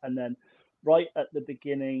that. And then right at the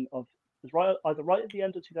beginning of, it was either right at the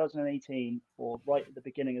end of 2018 or right at the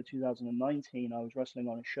beginning of 2019, I was wrestling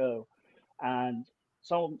on a show, and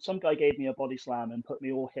some guy gave me a body slam and put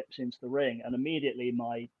me all hips into the ring, and immediately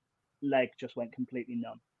my leg just went completely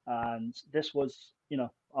numb. And this was,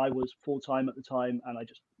 I was full-time at the time, and I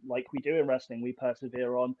just, like we do in wrestling, we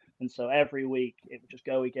persevere on. And so every week it would just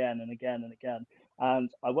go again and again and again. And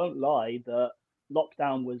I won't lie that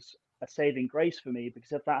lockdown was a saving grace for me,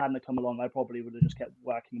 because if that hadn't come along, I probably would have just kept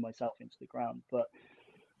working myself into the ground. But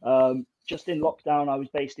just in lockdown, I was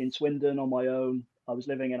based in Swindon on my own. I was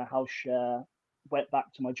living in a house share, went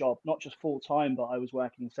back to my job, not just full time, but I was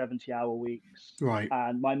working 70-hour weeks. Right.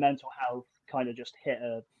 And my mental health kind of just hit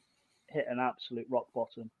an absolute rock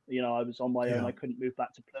bottom. I was on my own. I couldn't move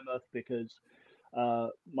back to Plymouth because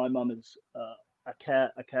my mum is a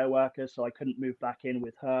care worker, so I couldn't move back in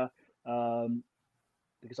with her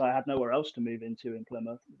because I had nowhere else to move into in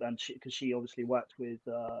Plymouth. And because she obviously worked with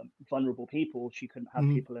vulnerable people, she couldn't have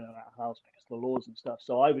people in and out of the house because of the laws and stuff.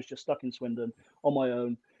 So I was just stuck in Swindon on my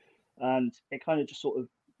own. And it kind of just sort of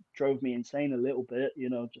drove me insane a little bit,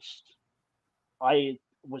 just I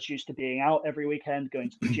was used to being out every weekend, going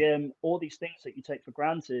to the gym, all these things that you take for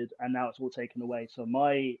granted, and now it's all taken away. So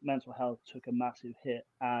my mental health took a massive hit,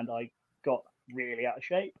 and I got really out of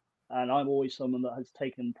shape. And I'm always someone that has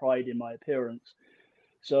taken pride in my appearance.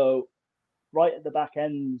 So right at the back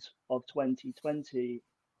end of 2020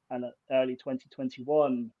 and early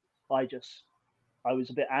 2021, I was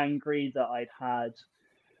a bit angry that I'd had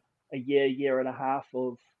a year and a half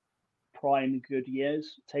of prime good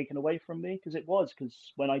years taken away from me, because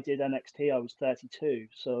when I did NXT I was 32,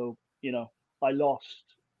 so I lost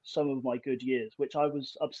some of my good years, which I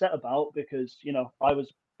was upset about, because I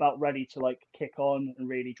was about ready to like kick on and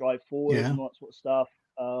really drive forward Yeah. and all that sort of stuff.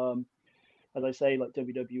 As I say, like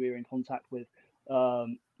WWE are in contact with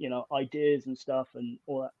ideas and stuff and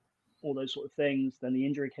all those sort of things. Then the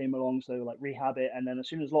injury came along, so like rehab it, and then as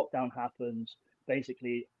soon as lockdown happened,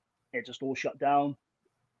 basically it just all shut down,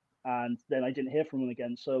 and then I didn't hear from them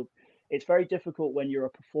again. So it's very difficult when you're a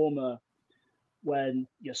performer, when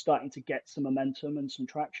you're starting to get some momentum and some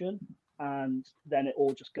traction, and then it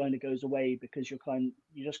all just kind of goes away, because you're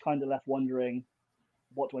just kind of left wondering,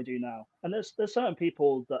 what do I do now? And there's certain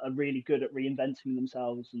people that are really good at reinventing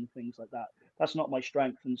themselves and things like that. That's not my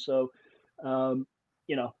strength, and so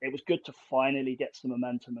it was good to finally get some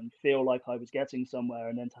momentum and feel like I was getting somewhere,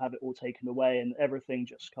 and then to have it all taken away and everything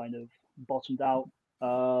just kind of bottomed out.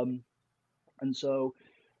 And so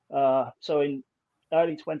in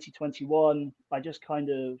early 2021, I just kind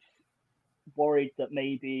of worried that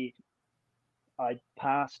maybe I'd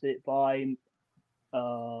passed it by.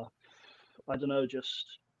 I don't know,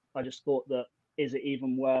 I just thought that, is it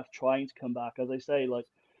even worth trying to come back? As I say, like,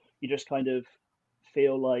 you just kind of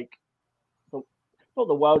feel like not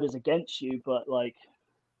the world is against you, but like,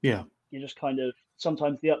 Yeah. you just kind of,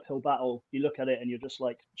 sometimes the uphill battle, you look at it and you're just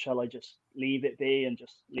like, shall I just leave it be and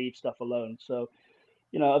just leave stuff alone? So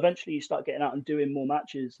eventually you start getting out and doing more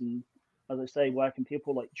matches, and as I say, working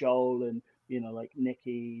people like Joel and like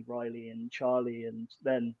Nikki, Riley, and Charlie, and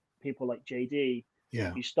then people like JD.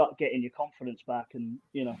 Yeah. You start getting your confidence back, and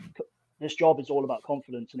this job is all about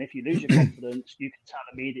confidence. And if you lose your confidence, you can tell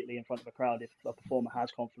immediately in front of a crowd if a performer has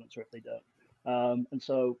confidence or if they don't. And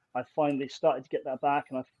so I finally started to get that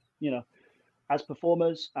back, and as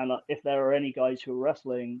performers, and if there are any guys who are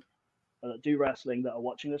wrestling do wrestling that are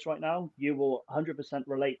watching this right now, you will 100%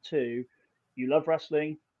 relate to, you love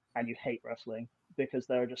wrestling and you hate wrestling, because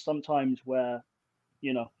there are just some times where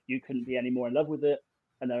you couldn't be any more in love with it,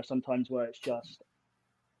 and there are some times where it's just,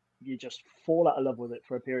 you just fall out of love with it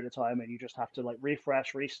for a period of time, and you just have to like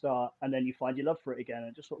refresh, restart, and then you find your love for it again, and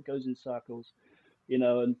it just sort of goes in circles.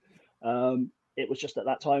 And it was just at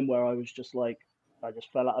that time where I was just like, I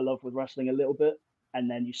just fell out of love with wrestling a little bit, and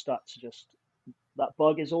then you start to just, that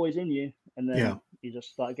bug is always in you, and then Yeah. you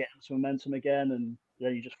just start getting some momentum again, and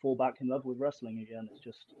then you just fall back in love with wrestling again. It's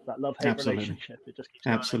just that love-hate Absolutely. relationship. It just keeps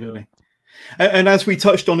Absolutely. going. And as we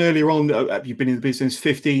touched on earlier on, you've been in the business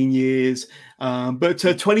 15 years. But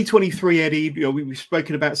 2023, Eddie, we've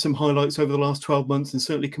spoken about some highlights over the last 12 months, and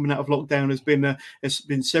certainly coming out of lockdown has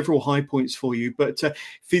been several high points for you. But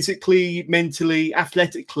physically, mentally,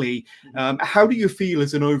 athletically, how do you feel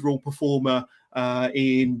as an overall performer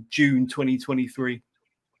in June 2023?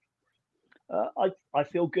 I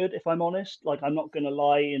feel good, if I'm honest. Like, I'm not gonna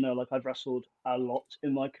lie, like, I've wrestled a lot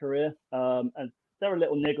in my career, and there are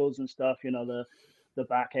little niggles and stuff. The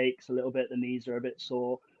back aches a little bit, the knees are a bit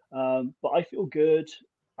sore, but I feel good.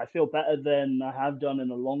 I feel better than I have done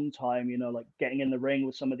in a long time. Like, getting in the ring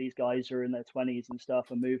with some of these guys who are in their 20s and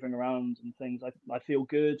stuff and moving around and things. I feel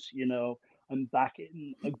good. I'm back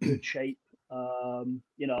in a good shape.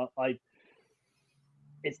 I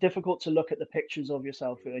It's difficult to look at the pictures of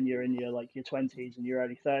yourself when you're in your 20s and your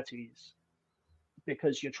early 30s,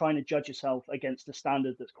 because you're trying to judge yourself against a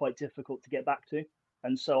standard that's quite difficult to get back to.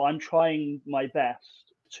 And so I'm trying my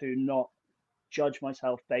best to not judge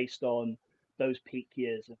myself based on those peak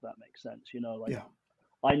years, if that makes sense. Yeah.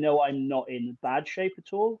 I know I'm not in bad shape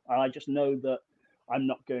at all, and I just know that I'm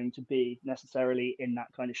not going to be necessarily in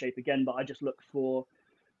that kind of shape again, but I just look for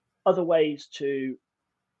other ways to,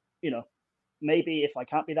 you know maybe if I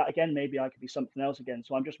can't be that again, maybe I could be something else again.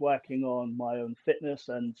 So I'm just working on my own fitness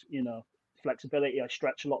and, flexibility. I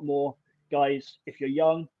stretch a lot more. Guys, if you're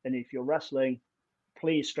young and if you're wrestling,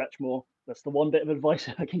 please stretch more. That's the one bit of advice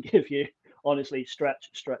I can give you. Honestly,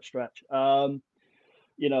 stretch, stretch, stretch. So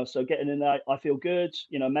getting in there, I feel good.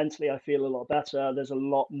 Mentally, I feel a lot better. There's a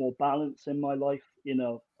lot more balance in my life.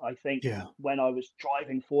 I think Yeah. when I was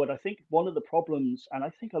driving forward, I think one of the problems, and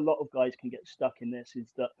I think a lot of guys can get stuck in this,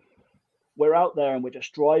 is that we're out there and we're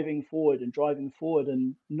just driving forward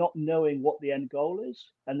and not knowing what the end goal is.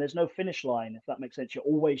 And there's no finish line, if that makes sense. You're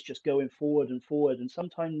always just going forward and forward. And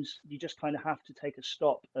sometimes you just kind of have to take a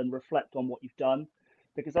stop and reflect on what you've done,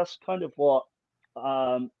 because that's kind of what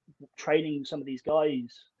training some of these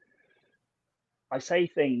guys, I say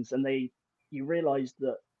things and you realize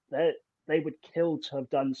that they would kill to have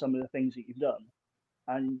done some of the things that you've done.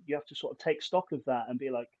 And you have to sort of take stock of that and be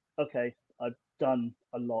like, okay, I've done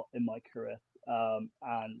a lot in my career,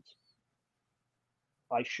 and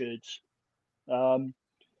I should,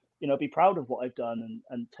 be proud of what I've done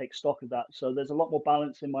and take stock of that. So there's a lot more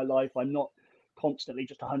balance in my life. I'm not constantly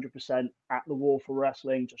just 100% at the wall for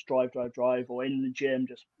wrestling, just drive, or in the gym,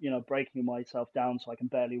 just, breaking myself down so I can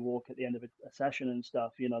barely walk at the end of a session and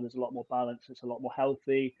stuff. There's a lot more balance. It's a lot more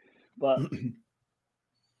healthy. But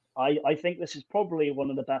I think this is probably one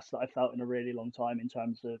of the best that I've felt in a really long time in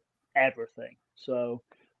terms of everything. So,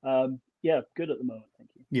 good at the moment. Thank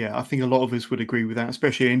you. Yeah, I think a lot of us would agree with that,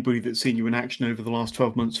 especially anybody that's seen you in action over the last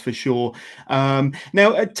 12 months for sure. Now,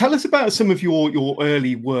 tell us about some of your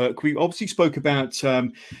early work. We obviously spoke about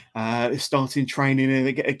starting training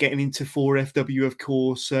and getting into 4FW, of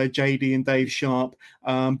course, JD and Dave Sharp.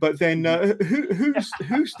 But then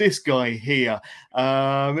who's this guy here?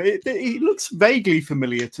 He looks vaguely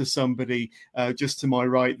familiar to somebody just to my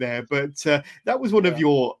right there, but that was one of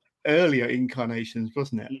your earlier incarnations,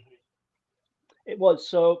 wasn't it? It was.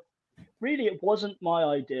 So really, it wasn't my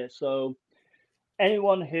idea. So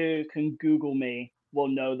anyone who can Google me will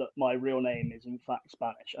know that my real name is in fact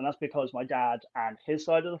Spanish. And that's because my dad and his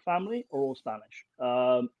side of the family are all Spanish.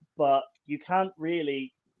 But you can't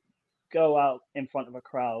really go out in front of a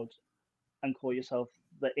crowd and call yourself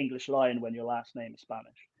the English Lion when your last name is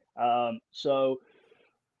Spanish. So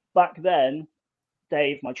back then,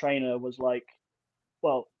 Dave, my trainer, was like,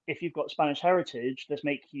 well, if you've got Spanish heritage, let's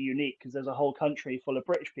make you unique, because there's a whole country full of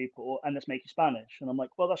British people, and let's make you Spanish. And I'm like,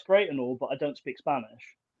 well, that's great and all, but I don't speak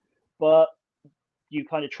Spanish. But you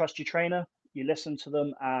kind of trust your trainer, you listen to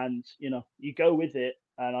them, and you go with it.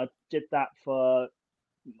 And I did that for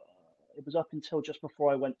it was up until just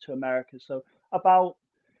before I went to America, so about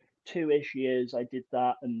 2-ish years I did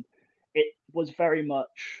that, and it was very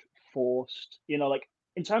much forced. Like,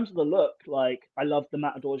 in terms of the look, like, I love the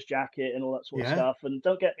Matador's jacket and all that sort of stuff. And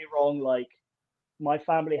don't get me wrong, like, my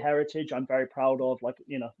family heritage, I'm very proud of. Like,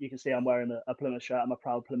 you can see I'm wearing a Plymouth shirt. I'm a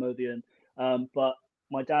proud Plymouthian. But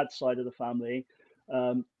my dad's side of the family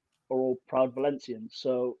are all proud Valencians.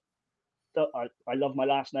 So I love my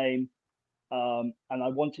last name. And I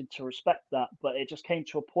wanted to respect that. But it just came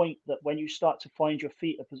to a point that when you start to find your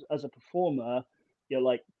feet as a performer, you're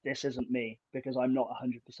like, this isn't me, because I'm not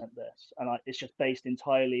 100% this. And it's just based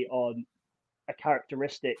entirely on a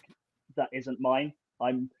characteristic that isn't mine.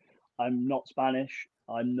 I'm not Spanish.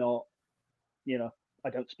 I'm not, I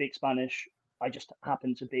don't speak Spanish. I just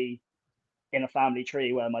happen to be in a family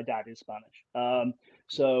tree where my dad is Spanish.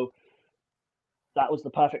 So that was the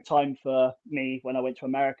perfect time for me when I went to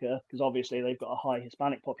America, because obviously they've got a high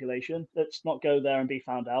Hispanic population. Let's not go there and be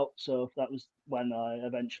found out. So that was when I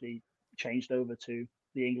eventually changed over to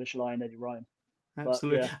the English Lion, Eddie Ryan.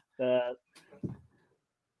 Absolutely. But,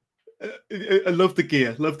 I love the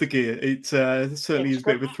gear. It certainly is a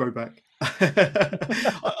bit of a throwback.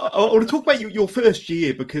 I want to talk about your first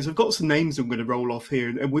year, because I've got some names I'm going to roll off here.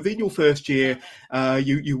 And within your first year,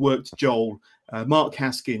 you worked Joel, Mark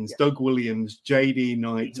Haskins, Doug Williams, JD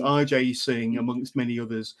Knight, RJ Singh, amongst many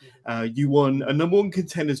others. You won a number one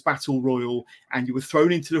contenders battle royal, and you were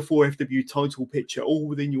thrown into the 4FW title picture all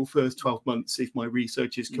within your first 12 months, if my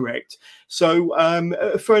research is correct. So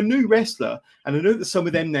for a new wrestler, and I know that some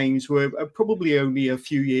of them names were probably only a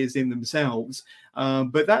few years in themselves,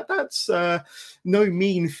 but that's no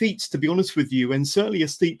mean feat, to be honest with you, and certainly a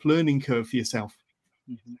steep learning curve for yourself.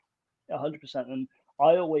 100%. And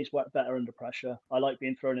I always work better under pressure. I like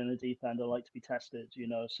being thrown in the deep end. I like to be tested,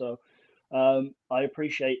 So I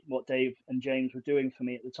appreciate what Dave and James were doing for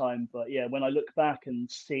me at the time. But yeah, when I look back and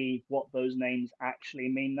see what those names actually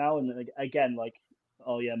mean now, and again, like,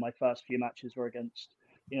 oh yeah, my first few matches were against,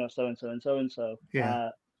 so and so and so and so.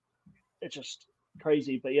 It's just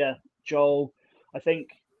crazy. But yeah, Joel, I think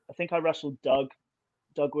I wrestled Doug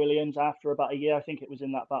Williams after about a year. I think it was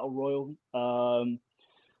in that battle royal.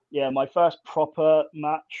 My first proper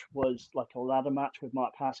match was like a ladder match with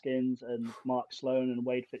Mark Haskins and Mark Sloan and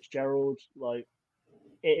Wade Fitzgerald. Like,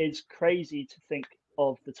 it is crazy to think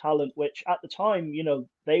of the talent, which at the time,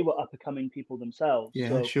 they were up and coming people themselves. Yeah,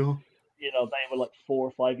 so, sure. They were like 4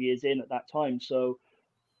 or 5 years in at that time. So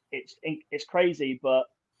it's crazy, but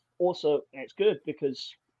also it's good,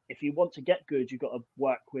 because if you want to get good, you've got to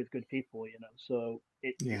work with good people, So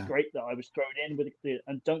it's great that I was thrown in with it.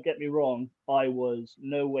 And don't get me wrong, I was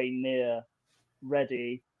no way near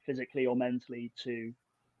ready physically or mentally to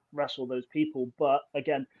wrestle those people. But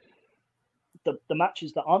again, the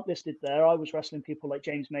matches that aren't listed there, I was wrestling people like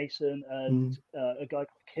James Mason and a guy called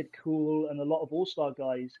Kid Cool and a lot of all-star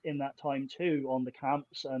guys in that time too on the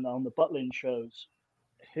camps and on the Butlin shows,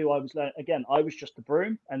 who I was again, I was just the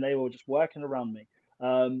broom and they were just working around me.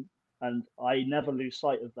 And I never lose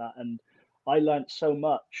sight of that. And I learned so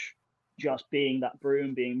much just being that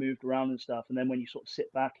broom, being moved around and stuff. And then when you sort of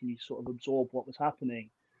sit back and you sort of absorb what was happening,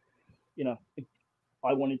 you know,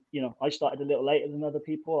 I wanted, I started a little later than other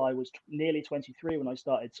people. I was nearly 23 when I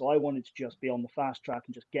started. So I wanted to just be on the fast track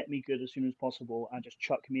and just get me good as soon as possible and just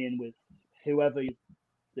chuck me in with whoever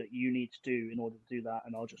that you need to do in order to do that.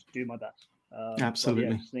 And I'll just do my best. Absolutely. But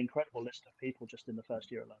yeah, it's an incredible list of people just in the first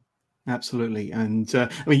year alone. Absolutely. And I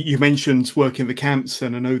mean, you mentioned working the camps,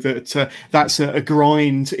 and I know that that's a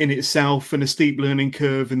grind in itself and a steep learning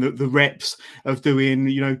curve, and the reps of doing,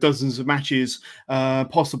 dozens of matches,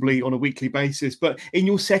 possibly on a weekly basis. But in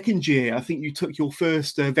your second year, I think you took your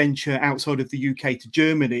first venture outside of the UK to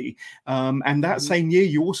Germany. And that same year,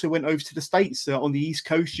 you also went over to the States on the East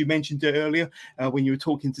Coast. You mentioned it earlier when you were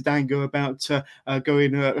talking to Dango about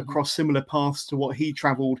going across similar paths to what he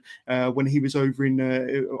traveled when he was over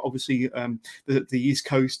in, obviously, the East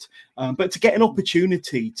Coast, but to get an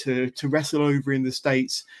opportunity to wrestle over in the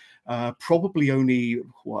States, probably only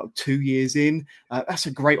 2 years in, that's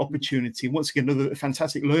a great opportunity. Once again, another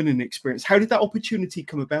fantastic learning experience. How did that opportunity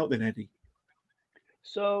come about then, Eddie?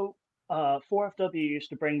 So 4FW used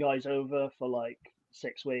to bring guys over for like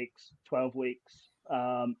 6 weeks, 12 weeks,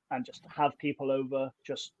 and just have people over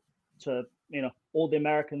just to, all the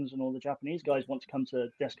Americans and all the Japanese guys want to come to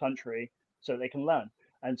this country so they can learn.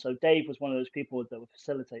 And so Dave was one of those people that would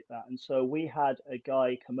facilitate that. And so we had a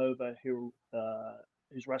guy come over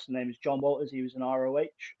whose wrestling name is John Walters. He was an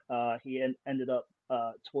ROH. He ended up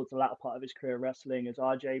towards the latter part of his career wrestling as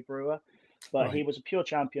RJ Brewer, but he was a pure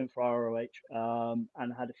champion for ROH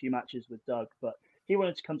and had a few matches with Doug. But he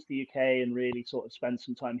wanted to come to the UK and really sort of spend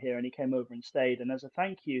some time here. And he came over and stayed. And as a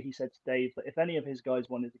thank you, he said to Dave that if any of his guys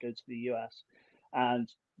wanted to go to the US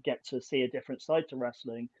and get to see a different side to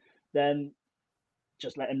wrestling, then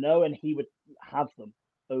just let him know and he would have them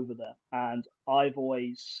over there. And I've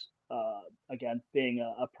always, again, being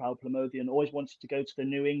a proud Plymouthian, always wanted to go to the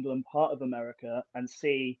New England part of America and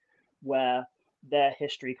see where their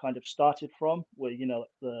history kind of started from, where,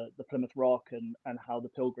 the Plymouth Rock and how the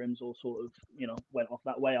Pilgrims all sort of, went off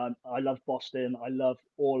that way. I love Boston. I love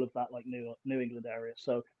all of that, like New England area.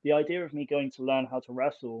 So the idea of me going to learn how to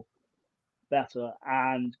wrestle better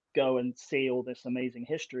and go and see all this amazing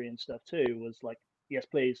history and stuff too was like, yes,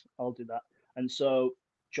 please, I'll do that. And so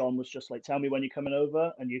John was just like, tell me when you're coming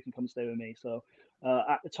over and you can come stay with me. So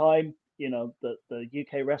at the time, the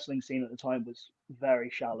UK wrestling scene at the time was very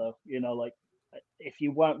shallow. Like if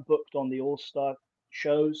you weren't booked on the All-Star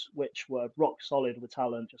shows, which were rock solid with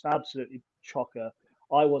talent, just absolutely chocker,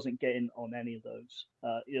 I wasn't getting on any of those.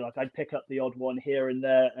 Like I'd pick up the odd one here and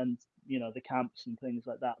there and, the camps and things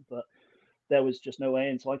like that. But there was just no way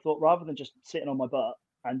in. So I thought rather than just sitting on my butt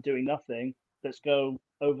and doing nothing, let's go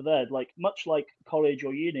over there. Like much like college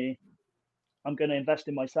or uni, I'm going to invest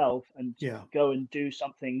in myself and go and do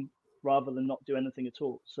something rather than not do anything at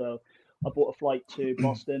all. So I bought a flight to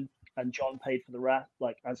Boston and John paid for the rest,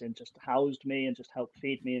 like as in just housed me and just helped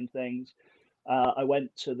feed me and things. I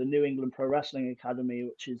went to the New England Pro Wrestling Academy,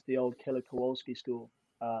 which is the old Killer Kowalski school,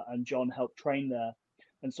 and John helped train there.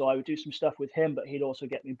 And so I would do some stuff with him, but he'd also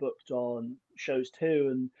get me booked on shows too.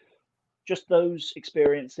 And just those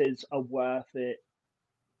experiences are worth it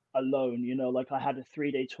alone. Like I had a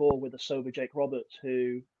 3-day tour with a sober Jake Roberts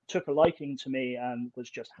who took a liking to me and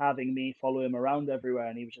was just having me follow him around everywhere.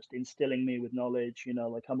 And he was just instilling me with knowledge.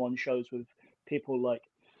 Like I'm on shows with people like,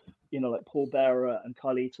 like Paul Bearer and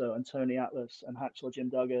Carlito and Tony Atlas and Hacksaw Jim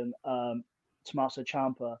Duggan, Tommaso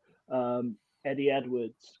Ciampa, Eddie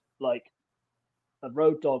Edwards, like a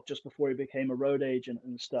Road Dog just before he became a road agent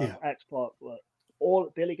and stuff, X-Pac,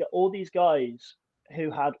 all these guys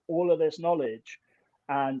who had all of this knowledge.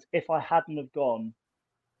 And if I hadn't have gone,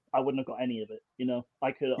 I wouldn't have got any of it.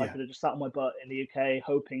 I could have just sat on my butt in the UK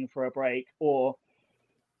hoping for a break, or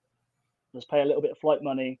just pay a little bit of flight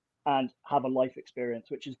money and have a life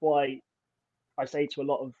experience, which is why I say to a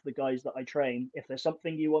lot of the guys that I train, if there's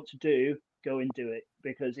something you want to do, go and do it.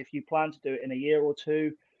 Because if you plan to do it in a year or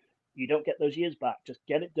two, you don't get those years back. Just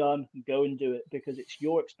get it done and go and do it, because it's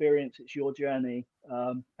your experience, it's your journey,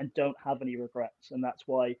 and don't have any regrets. And that's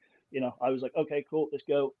why, I was like, okay, cool, let's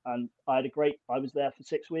go. And I was there for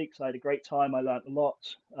 6 weeks. I had a great time. I learned a lot,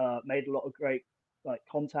 made a lot of great like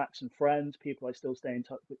contacts and friends, people I still stay in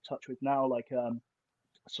touch with now, like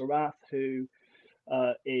Sarath, who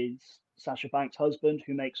is Sasha Banks' husband,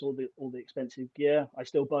 who makes all the expensive gear. I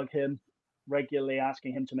still bug him regularly,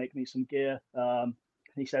 asking him to make me some gear.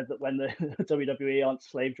 He said that when the WWE aren't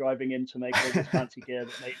slave driving him to make all this fancy gear,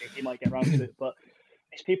 that maybe he might get around to it. But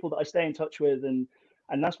it's people that I stay in touch with, and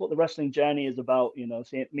that's what the wrestling journey is about. You know,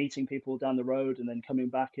 meeting people down the road and then coming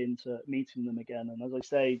back into meeting them again. And as I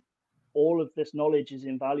say, all of this knowledge is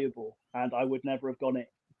invaluable, and I would never have got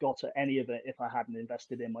at any of it if I hadn't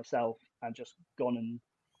invested in myself and just gone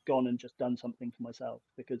and just done something for myself,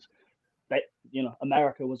 because they,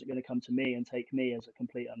 America wasn't going to come to me and take me as a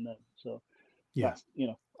complete unknown. So that's,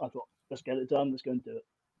 I thought, let's get it done. Let's go and do it.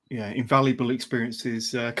 Yeah, invaluable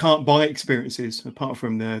experiences. Can't buy experiences apart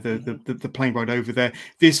from the plane ride over there.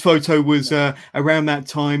 This photo was around that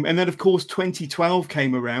time, and then of course 2012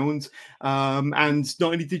 came around, and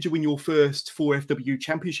not only did you win your first 4FW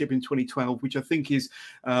championship in 2012, which I think is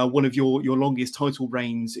one of your longest title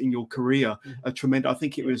reigns in your career. A tremendous. I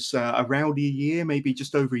think it was around a year, maybe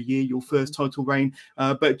just over a year, your first title reign.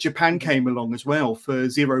 But Japan came along as well for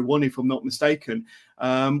 0-1, if I'm not mistaken.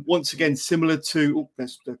 Once again, similar to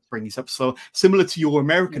let's bring this up slow. Similar to your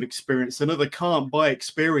American experience, another can't buy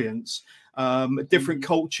experience. Different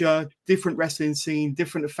culture, different wrestling scene,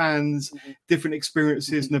 different fans, different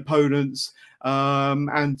experiences and opponents,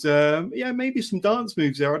 and maybe some dance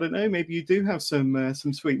moves there. I don't know. Maybe you do have some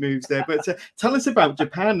sweet moves there. But tell us about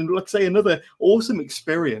Japan, and like I say, another awesome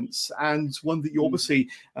experience, and one that you obviously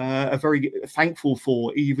are very thankful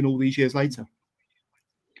for, even all these years later.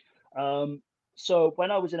 So when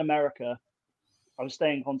I was in America, I was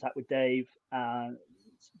staying in contact with Dave, and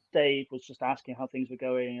Dave was just asking how things were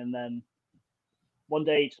going. And then one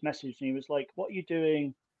day he just messaged me. He was like, "What are you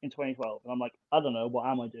doing in 2012?" And I'm like, "I don't know. What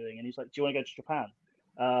am I doing?" And he's like, "Do you want to go to Japan?"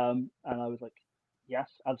 And I was like, "Yes,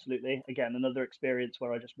 absolutely." Again, another experience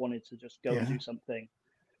where I just wanted to just go and do something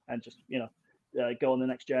and just, go on the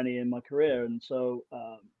next journey in my career. And so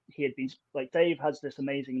he had been like, Dave has this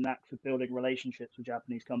amazing knack for building relationships with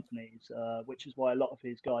Japanese companies, which is why a lot of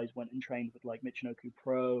his guys went and trained with like Michinoku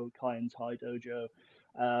Pro, Kai and Tai Dojo.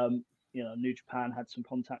 New Japan had some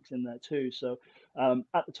contacts in there too. So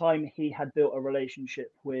at the time, he had built a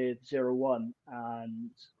relationship with 0-1, and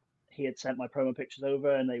he had sent my promo pictures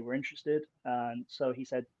over, and they were interested. And so he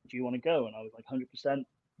said, "Do you want to go?" And I was like, 100%.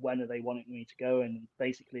 When are they wanting me to go? And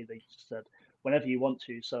basically, they just said, "Whenever you want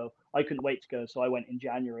to." So I couldn't wait to go. So I went in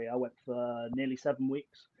January. I went for nearly 7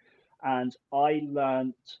 weeks, and I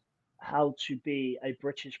learned how to be a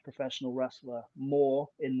British professional wrestler more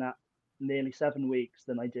in that nearly 7 weeks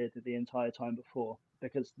than I did the entire time before.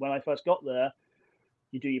 Because when I first got there,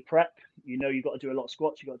 you do your prep, you've got to do a lot of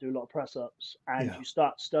squats, you've got to do a lot of press ups, and you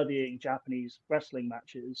start studying Japanese wrestling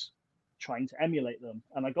matches, trying to emulate them.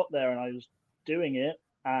 And I got there and I was doing it,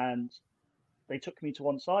 and they took me to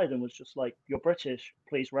one side and was just like, "You're British,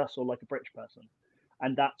 please wrestle like a British person."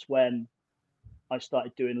 And that's when I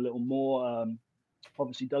started doing a little more.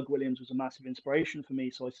 Obviously, Doug Williams was a massive inspiration for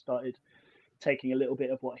me, so I started taking a little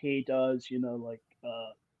bit of what he does, like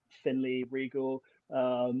Finley, Regal,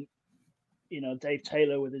 Dave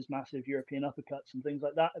Taylor with his massive European uppercuts and things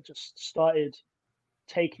like that. I just started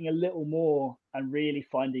taking a little more and really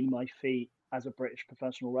finding my feet as a British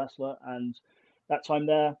professional wrestler. And that time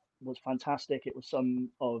there was fantastic. It was some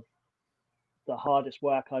of the hardest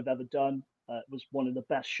work I've ever done. It was one of the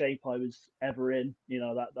best shape I was ever in.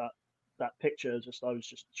 That picture, I was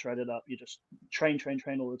just shredded up. You just train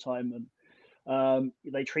all the time, and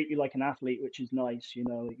they treat you like an athlete, which is nice.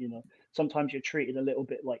 Sometimes you're treated a little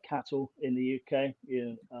bit like cattle in the UK,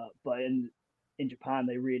 but in Japan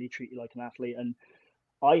they really treat you like an athlete. And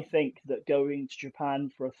I think that going to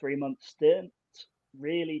Japan for a 3-month stint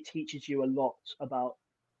really teaches you a lot about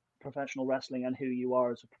professional wrestling and who you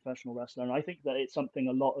are as a professional wrestler. And I think that it's something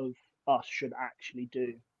a lot of us should actually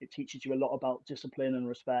do. It teaches you a lot about discipline and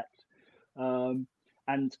respect,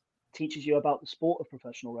 and teaches you about the sport of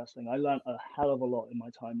professional wrestling. I learned a hell of a lot in my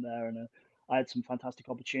time there, and I had some fantastic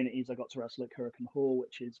opportunities. I got to wrestle at Kurikan Hall,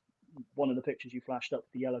 which is one of the pictures you flashed up,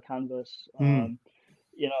 the yellow canvas.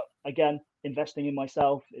 Again, investing in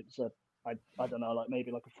myself. It's I don't know, like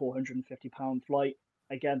maybe like a £450 flight.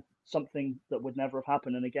 Again, something that would never have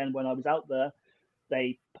happened. And again, when I was out there,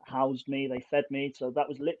 they housed me, they fed me. So that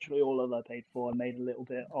was literally all that I paid for. I made a little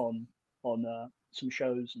bit on some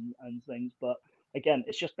shows and things. But again,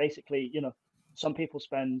 it's just basically, some people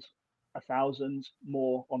spend 1,000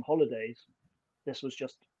 more on holidays. This was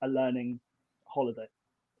just a learning holiday,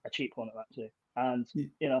 a cheap one at that too. And,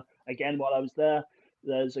 again, while I was there,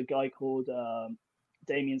 there's a guy called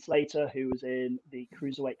Damian Slater, who was in the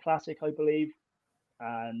Cruiserweight Classic, I believe.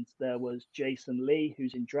 and there was Jason Lee,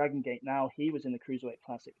 who's in Dragon Gate now. He was in the Cruiserweight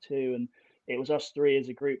Classic too, and it was us three as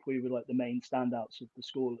a group. We were like the main standouts of the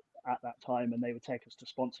school at that time, and they would take us to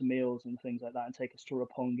sponsor meals and things like that, and take us to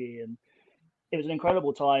Roppongi, and it was an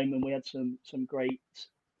incredible time, and we had some great,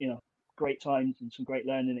 great times and some great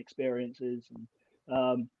learning experiences,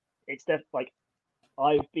 and it's like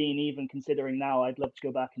I've been even considering now I'd love to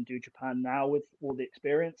go back and do Japan now with all the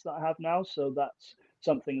experience that I have now. So that's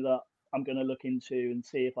something that I'm going to look into and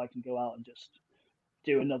see if I can go out and just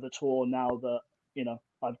do another tour now that,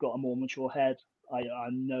 I've got a more mature head. I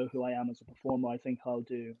know who I am as a performer. I think I'll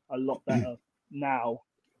do a lot better now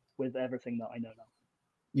with everything that I know now.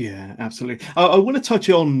 Yeah, absolutely. I want to touch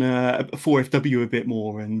on 4FW a bit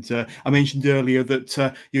more, and I mentioned earlier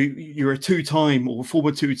that you're a two-time or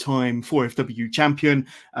former two-time 4FW champion.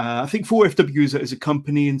 I think 4FW as a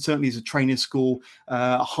company and certainly as a trainer school,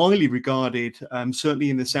 highly regarded, certainly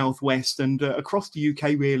in the Southwest and across the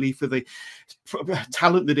UK, really, for the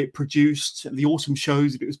talent that it produced, the awesome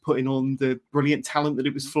shows that it was putting on, the brilliant talent that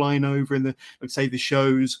it was flying over in the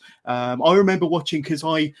shows. I remember watching, because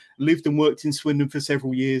I lived and worked in Swindon for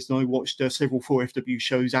several years, and I watched several 4FW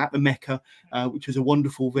shows at the Mecca, which was a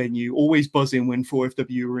wonderful venue, always buzzing when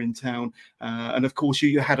 4FW were in town. And of course,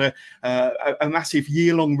 you had a massive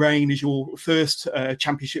year-long reign as your first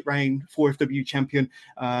championship reign, 4FW champion.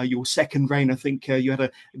 Your second reign, I think you had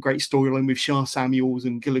a great storyline with Shah Samuels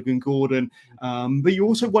and Gilligan Gordon. But you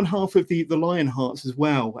also won half of the Lionhearts as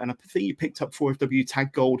well. And I think you picked up 4FW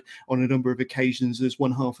tag gold on a number of occasions as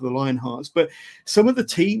one half of the Lionhearts. But some of the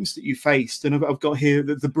teams that you faced, and I've got here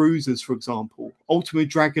the Bruisers, for example, Ultimate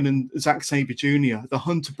Dragon and Zack Sabre Jr., the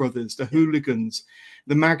Hunter Brothers, the Hooligans,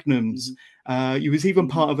 the Magnums. You was even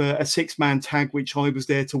part of a six-man tag, which I was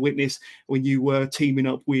there to witness when you were teaming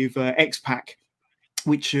up with X-Pac,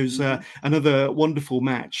 which was another wonderful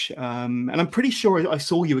match. And I'm pretty sure I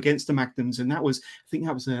saw you against the Magnums, and I think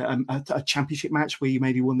that was a championship match where you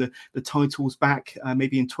maybe won the titles back,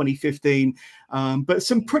 maybe in 2015. But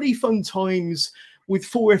some pretty fun times with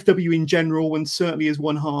 4FW in general, and certainly as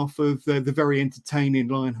one half of the very entertaining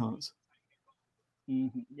Lionhearts.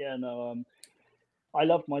 Yeah, no, I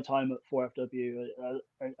loved my time at 4FW.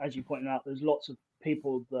 As you pointed out, there's lots of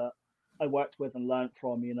people that I worked with and learned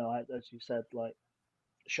from, as you said, like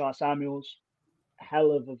Shah Samuels,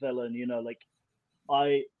 hell of a villain, like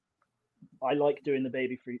I like doing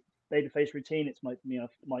the babyface routine. It's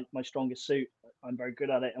my strongest suit. I'm very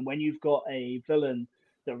good at it. And when you've got a villain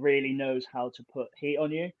that really knows how to put heat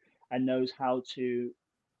on you and knows how to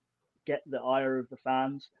get the ire of the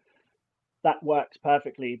fans, that works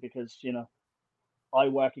perfectly, because I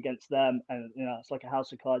work against them, and it's like a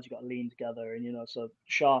house of cards. You got to lean together, and so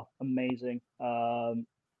Shah, amazing.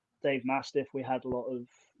 Dave Mastiff, we had a lot of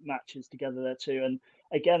matches together there too. And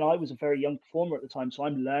again, I was a very young performer at the time, so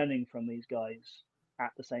I'm learning from these guys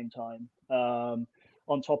at the same time.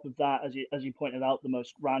 On top of that, as you pointed out, the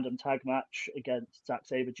most random tag match against Zack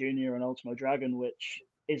Sabre Jr. and Ultimo Dragon, which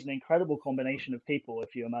is an incredible combination of people,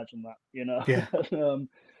 if you imagine that, Yeah.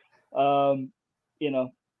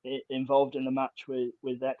 Involved in the match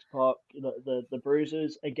with X-Pac, the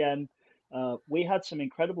Bruisers. Again, we had some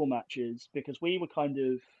incredible matches because we were kind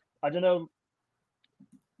of, I don't know,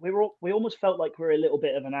 we almost felt like we were a little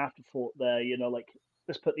bit of an afterthought there, like,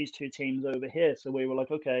 let's put these two teams over here. So we were like,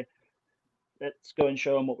 okay, let's go and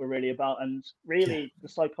show them what we're really about. And really, the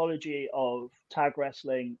psychology of tag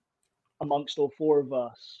wrestling amongst all four of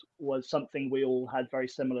us was something we all had very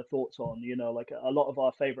similar thoughts on. Like a lot of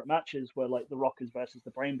our favorite matches were like the Rockers versus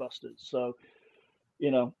the Brainbusters. So,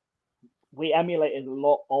 we emulated a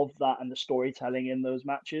lot of that and the storytelling in those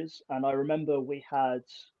matches. And I remember we had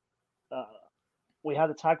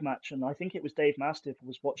a tag match, and I think it was Dave Mastiff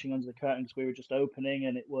was watching under the curtain because we were just opening,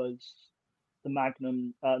 and it was the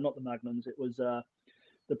Magnum, not the Magnums, it was the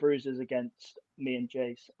Bruisers against me and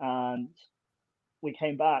Jace. And we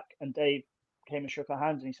came back, and Dave came and shook our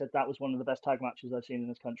hands, and he said that was one of the best tag matches I've seen in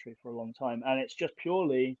this country for a long time. And it's just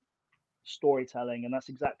purely storytelling, and that's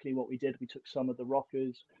exactly what we did. We took some of the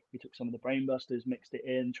Rockers, we took some of the Brainbusters, mixed it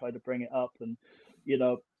in, tried to bring it up. And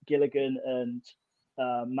Gilligan and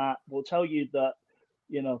Matt will tell you that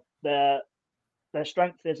their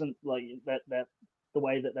strength isn't like that the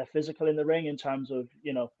way that they're physical in the ring, in terms of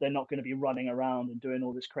they're not going to be running around and doing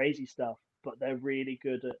all this crazy stuff, but they're really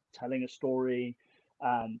good at telling a story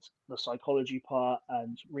and the psychology part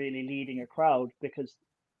and really leading a crowd. Because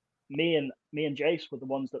me and Jace were the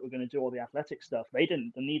ones that were going to do all the athletic stuff. They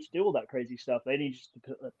didn't need to do all that crazy stuff. They needed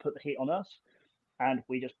to put the heat on us, and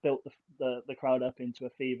we just built the crowd up into a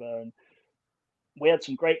fever. And we had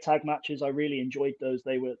some great tag matches. I really enjoyed those.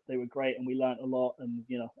 They were great, and we learned a lot. And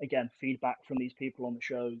again, feedback from these people on the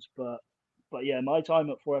shows. But yeah, my time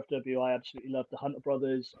at 4FW, I absolutely loved the Hunter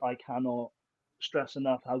brothers. I cannot stress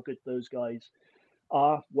enough how good those guys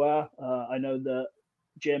were. I know that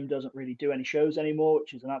Jim doesn't really do any shows anymore,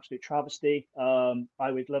 which is an absolute travesty.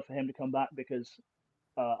 I would love for him to come back because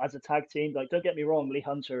as a tag team, like, don't get me wrong, Lee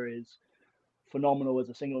Hunter is phenomenal as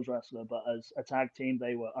a singles wrestler, but as a tag team,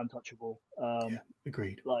 they were untouchable. Yeah,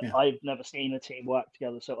 agreed. Like, Yeah. I've never seen a team work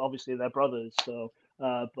together, so obviously they're brothers. So,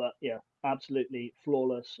 but yeah, absolutely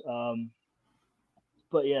flawless.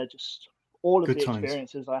 But yeah, just all of Good the times.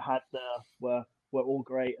 experiences I had there were all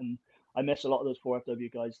great, and I miss a lot of those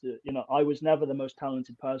 4FW guys. That I was never the most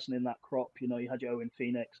talented person in that crop. You had your Owen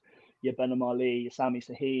Phoenix, your Ben Ali, your Sami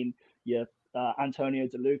Sahin, your Antonio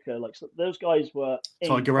DeLuca. Like, so those guys were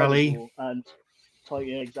Tiger Alley. incredible, and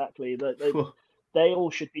yeah, exactly. They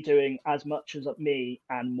all should be doing as much as me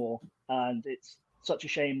and more, and it's such a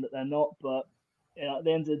shame that they're not. But at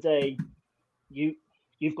the end of the day, you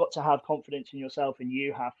you've got to have confidence in yourself, and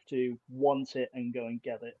you have to want it and go and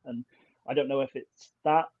get it. And I don't know if it's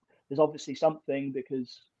that. There's obviously something,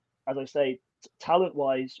 because, as I say, talent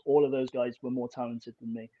wise, all of those guys were more talented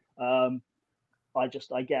than me. I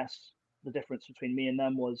guess the difference between me and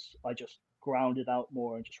them was I just grounded out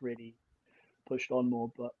more and just really pushed on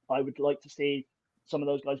more. But I would like to see some of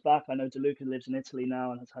those guys back. I know DeLuca lives in Italy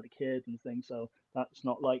now and has had a kid and things, so that's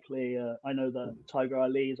not likely. I know that Tiger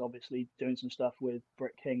Ali is obviously doing some stuff with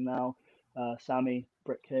Britt King now. Sammy,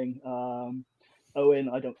 Britt King. Owen,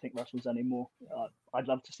 I don't think wrestles anymore. I'd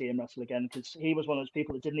love to see him wrestle again, because he was one of those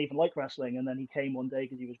people that didn't even like wrestling, and then he came one day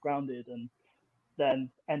because he was grounded, and then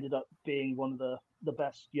ended up being one of the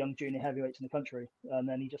best young junior heavyweights in the country, and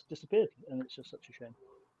then he just disappeared, and it's just such a shame.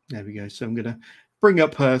 There we go. So I'm going to bring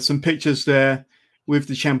up some pictures there with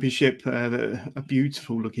the championship, a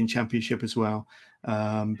beautiful looking championship as well.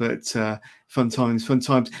 But fun times.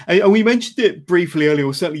 And we mentioned it briefly earlier,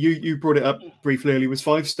 or certainly you brought it up briefly earlier, was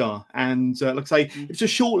 5-Star. And like I say, it's a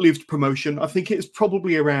short-lived promotion. I think it's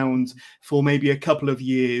probably around for maybe a couple of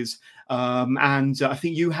years. And I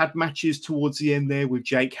think you had matches towards the end there with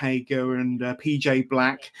Jake Hager and PJ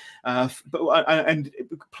Black. And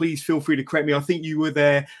please feel free to correct me. I think you were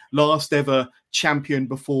their last ever champion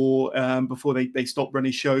before they stopped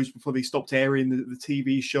running shows, before they stopped airing the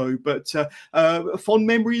TV show. But fond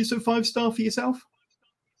memories of 5-Star for yourself?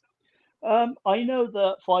 I know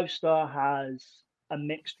that 5-Star has a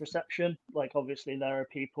mixed reception. Like, obviously there are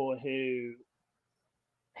people who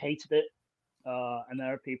hated it, and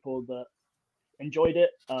there are people that enjoyed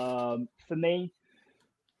it. For me,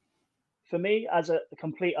 as a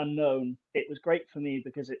complete unknown, it was great for me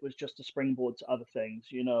because it was just a springboard to other things.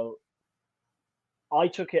 I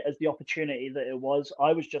took it as the opportunity that it was.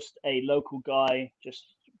 I was just a local guy, just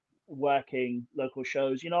working local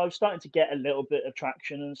shows. I was starting to get a little bit of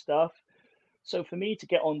traction and stuff. So for me to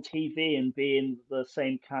get on TV and be in the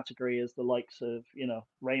same category as the likes of,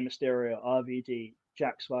 Rey Mysterio, RVD,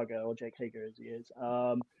 Jack Swagger, or Jake Hager as he is,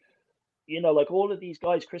 like all of these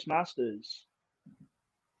guys, Chris Masters,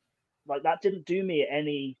 like, that didn't do me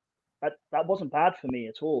any. That wasn't bad for me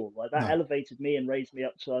at all. Like, that elevated me and raised me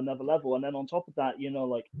up to another level. And then on top of that,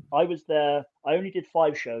 like, I was there. I only did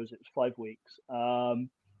 5 shows. It was 5 weeks,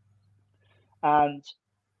 and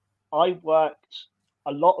I worked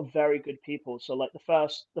a lot of very good people. So, like, the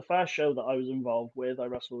first show that I was involved with, I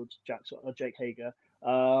wrestled Jake Hager.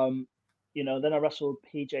 Then I wrestled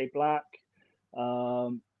PJ Black.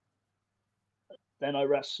 Then I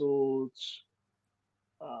wrestled.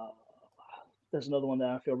 There's another one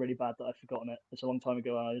there. I feel really bad that I've forgotten it. It's a long time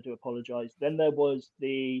ago, and I do apologize. Then there was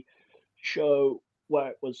the show where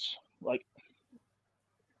it was like,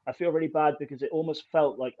 I feel really bad because it almost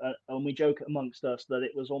felt like, and we joke amongst us that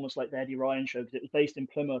it was almost like the Eddie Ryan show, because it was based in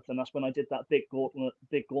Plymouth, and that's when I did that big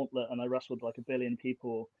gauntlet, and I wrestled like 1 billion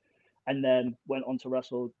people, and then went on to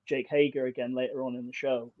wrestle Jake Hager again later on in the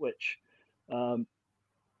show, which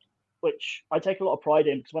I take a lot of pride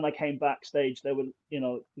in, because when I came backstage, there were,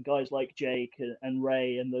 the guys like Jake and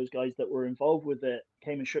Ray and those guys that were involved with it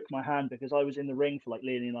came and shook my hand, because I was in the ring for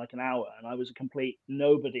nearly like an hour, and I was a complete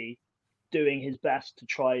nobody doing his best to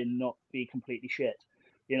try and not be completely shit,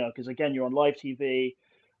 because again, you're on live TV.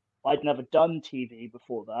 I'd never done TV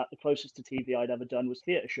before that. The closest to TV I'd ever done was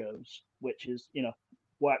theatre shows, which is,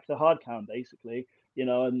 work the hard cam basically,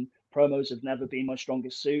 and promos have never been my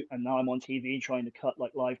strongest suit. And now I'm on TV trying to cut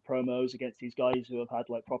like live promos against these guys who have had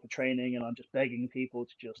like proper training, and I'm just begging people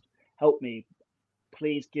to just help me.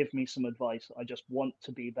 Please give me some advice. I just want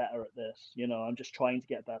to be better at this. I'm just trying to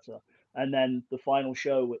get better. And then the final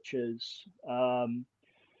show, which is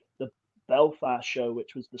the Belfast show,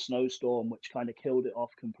 which was the snowstorm, which kind of killed it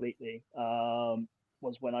off completely,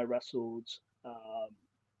 was when I wrestled.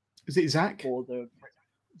 Is it Zach? For the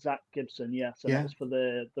Zach Gibson, yes, and Yeah. that was for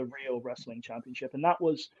the Real Wrestling Championship, and that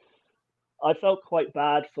was, I felt quite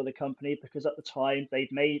bad for the company because at the time they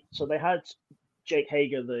had Jake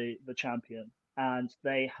Hager the champion, and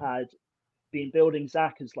they had been building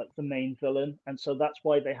Zach as like the main villain, and so that's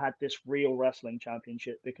why they had this Real Wrestling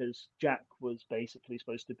Championship, because Jack was basically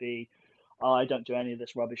supposed to be, I don't do any of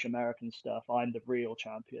this rubbish American stuff, I'm the real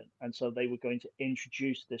champion, and so they were going to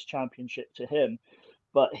introduce this championship to him,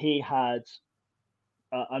 but he had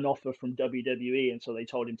an offer from WWE, and so they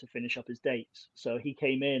told him to finish up his dates. So he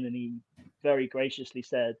came in and he very graciously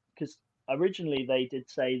said, because originally they did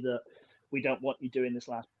say that we don't want you doing this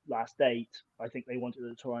last date. I think they wanted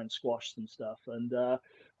to try and squash some stuff, and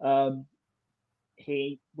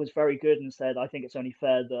he was very good and said, I think it's only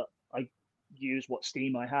fair that I use what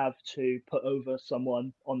steam I have to put over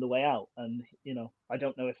someone on the way out. And I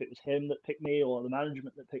don't know if it was him that picked me or the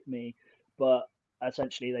management that picked me, but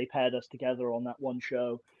essentially they paired us together on that one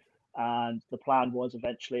show, and the plan was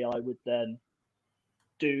eventually I would then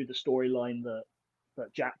do the storyline that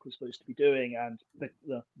Jack was supposed to be doing, and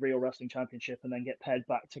the Real Wrestling Championship, and then get paired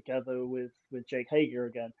back together with Jake Hager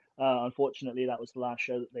again. Unfortunately, that was the last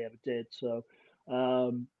show that they ever did. So,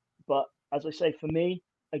 but as I say, for me,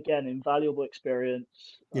 again, invaluable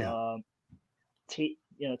experience. Yeah.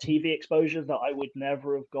 TV exposure that I would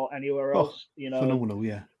never have got anywhere else. Phenomenal.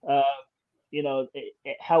 Yeah.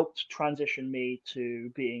 It helped transition me to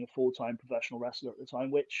being a full-time professional wrestler at the time,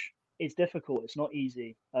 which is difficult. It's not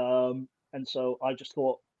easy. And so I just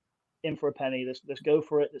thought, in for a penny, let's go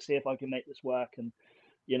for it. Let's see if I can make this work. And,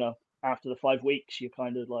 after the 5 weeks, you're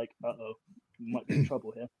kind of like, uh-oh, might be in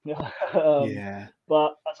trouble here. Yeah.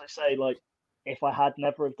 But as I say, like, if I had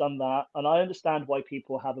never have done that, and I understand why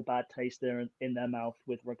people have a bad taste there in their mouth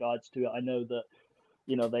with regards to it. I know that,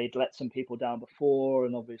 they'd let some people down before,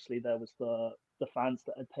 and obviously there was the fans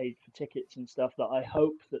that had paid for tickets and stuff, that I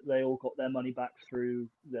hope that they all got their money back through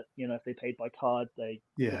that. If they paid by card, they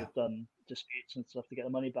could have done disputes and stuff to get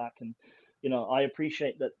the money back. And, I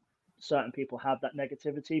appreciate that certain people have that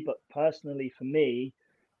negativity, but personally for me,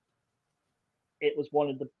 it was one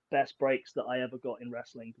of the best breaks that I ever got in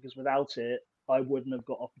wrestling, because without it, I wouldn't have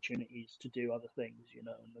got opportunities to do other things, And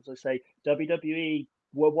as I say, WWE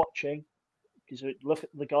were watching, because look at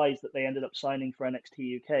the guys that they ended up signing for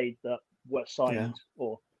NXT UK that were signed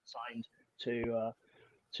to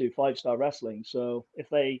 5-Star Wrestling. So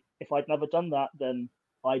if I'd never done that, then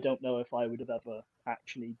I don't know if I would have ever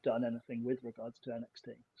actually done anything with regards to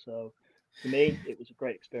NXT. So for me, it was a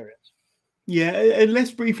great experience. Yeah, and let's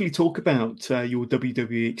briefly talk about your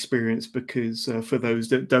WWE experience, because for those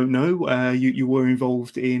that don't know, you were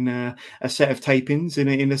involved in a set of tapings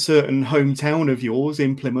in a certain hometown of yours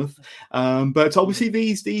in Plymouth. But obviously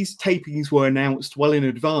these tapings were announced well in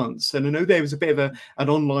advance, and I know there was a bit of an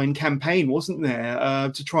online campaign, wasn't there,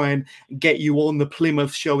 to try and get you on the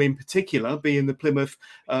Plymouth show in particular, being the Plymouth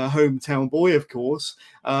hometown boy, of course.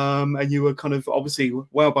 And you were kind of obviously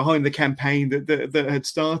well behind the campaign that had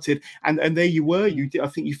started, and there you were. I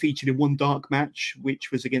think you featured in one dark match,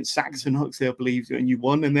 which was against Saxon Huxley, I believe, and you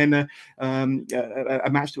won. And then a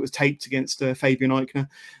match that was taped against Fabian Eichner.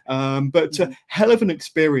 But hell of an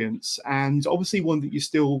experience, and obviously one that you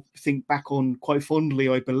still think back on quite fondly,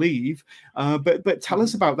 I believe. But tell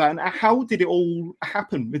us about that, and how did it all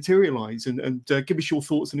happen, materialize, and give us your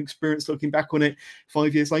thoughts and experience looking back on it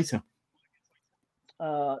 5 years later.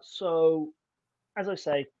 So, as I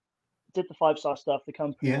say, did the 5-Star stuff, the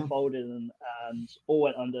company folded and all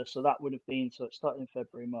went under. So that would have been, so it started in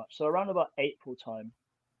February, March. So around about April time,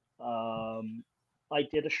 I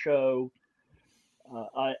did a show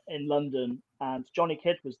in London, and Johnny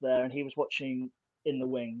Kidd was there, and he was watching in the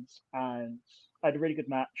wings, and I had a really good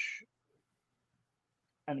match,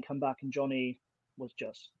 and come back, and Johnny was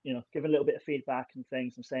just, giving a little bit of feedback and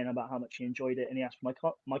things and saying about how much he enjoyed it, and he asked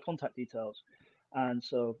for my contact details. And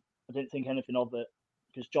so I didn't think anything of it,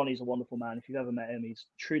 because Johnny's a wonderful man. If you've ever met him, he's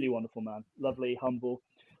a truly wonderful man, lovely, humble.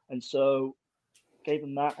 And so gave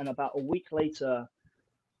him that. And about a week later,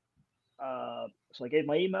 so I gave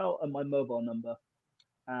my email and my mobile number.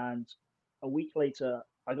 And a week later,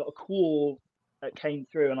 I got a call that came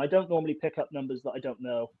through. And I don't normally pick up numbers that I don't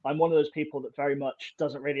know. I'm one of those people that very much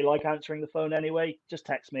doesn't really like answering the phone anyway. Just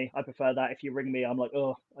text me. I prefer that. If you ring me, I'm like,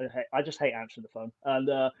 oh, I just hate answering the phone.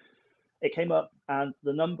 And it came up, and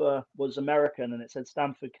the number was American, and it said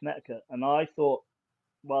Stamford, Connecticut. And I thought,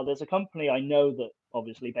 well, there's a company I know that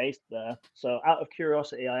obviously based there. So out of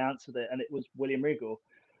curiosity, I answered it, and it was William Regal.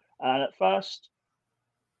 And at first,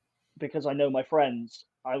 because I know my friends,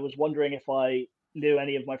 I was wondering if I knew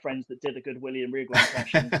any of my friends that did a good William Regal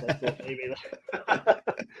impression, so I thought maybe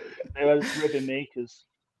they were ribbing me because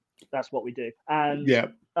that's what we do. And Yeah.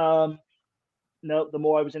 no, the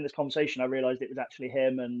more I was in this conversation, I realized it was actually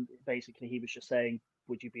him, and basically he was just saying,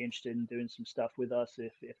 "Would you be interested in doing some stuff with us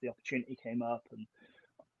if the opportunity came up?" And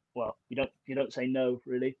well, you don't say no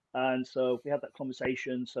really. And so we had that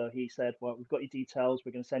conversation. So he said, "Well, we've got your details.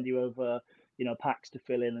 We're going to send you over, packs to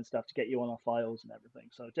fill in and stuff to get you on our files and everything."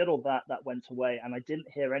 So I did all that. That went away, and I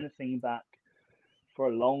didn't hear anything back for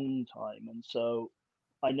a long time. And so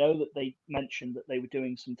I know that they mentioned that they were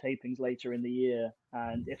doing some tapings later in the year,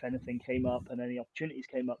 and if anything came up and any opportunities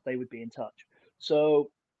came up, they would be in touch.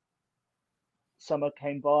 So summer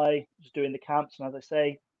came by, was doing the camps, and as I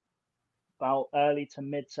say, about early to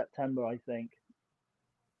mid September, I think,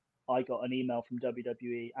 I got an email from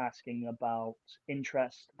WWE asking about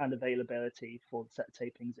interest and availability for the set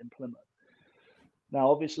tapings in Plymouth. Now,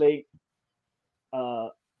 obviously, uh,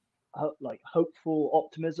 like hopeful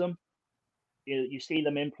optimism, you see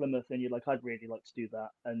them in Plymouth and you're like, I'd really like to do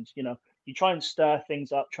that. And, you try and stir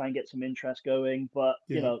things up, try and get some interest going. But,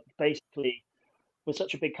 basically, with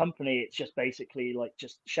such a big company, it's just basically like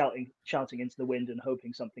just shouting into the wind and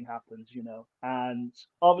hoping something happens, And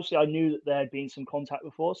obviously, I knew that there had been some contact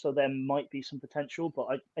before, so there might be some potential.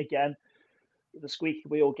 But again, the squeaky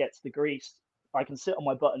wheel gets the grease. I can sit on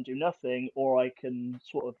my butt and do nothing, or I can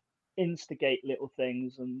sort of instigate little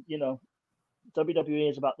things. And WWE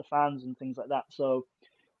is about the fans and things like that. So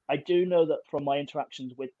I do know that from my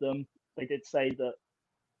interactions with them, they did say that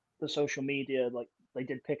the social media, like they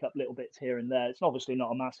did pick up little bits here and there. It's obviously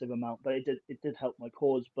not a massive amount, but it did help my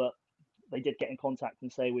cause. But they did get in contact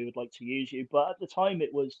and say we would like to use you. But at the time,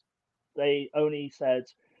 it was they only said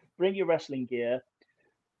bring your wrestling gear,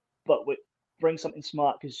 but bring something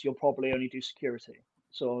smart because you'll probably only do security.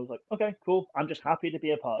 So I was like, okay, cool. I'm just happy to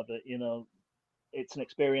be a part of it. It's an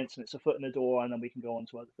experience and it's a foot in the door, and then we can go on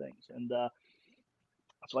to other things. And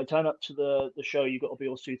so I turn up to the show. You've got to be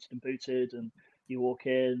all suited and booted, and you walk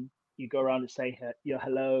in, you go around and say your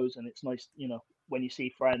hellos, and it's nice, when you see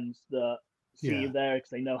friends that see you there because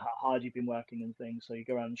they know how hard you've been working and things. So you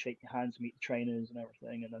go around and shake your hands, meet the trainers and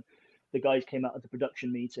everything, and then the guys came out of the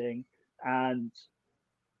production meeting and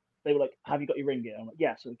they were like, "Have you got your ring gear?" I'm like,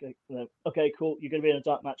 "Yes." Okay, okay, cool. You're going to be in a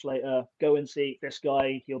dark match later. Go and see this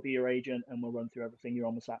guy. He'll be your agent, and we'll run through everything. You're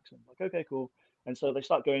on with Saxon. I'm like, okay, cool. And so they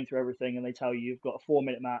start going through everything, and they tell you you've got a 4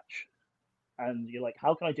 minute match, and you're like,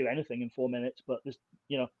 "How can I do anything in 4 minutes?" But this,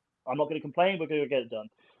 I'm not going to complain. We're going to get it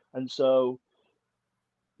done. And so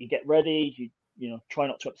you get ready. Try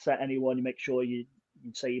not to upset anyone. You make sure you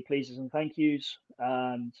say your pleases and thank yous,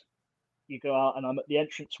 and you go out. And I'm at the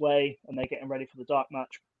entranceway, and they're getting ready for the dark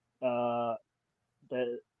match.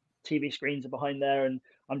 The TV screens are behind there, and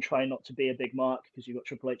I'm trying not to be a big mark because you've got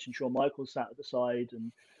Triple H and Shawn Michaels sat at the side,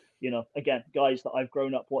 and again, guys that I've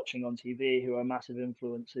grown up watching on TV who are massive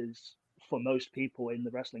influences for most people in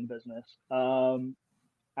the wrestling business,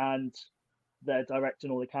 and they're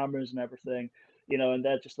directing all the cameras and everything, and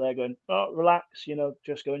they're just there going, "Oh, relax,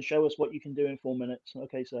 just go and show us what you can do in 4 minutes."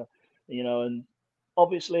 Okay, so, and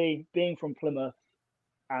obviously being from Plymouth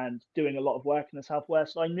and doing a lot of work in the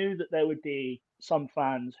Southwest, I knew that there would be some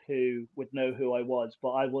fans who would know who I was,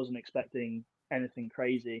 but I wasn't expecting anything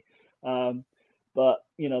crazy. But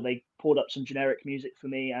they pulled up some generic music for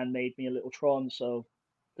me and made me a little Tron. So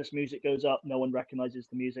this music goes up, no one recognizes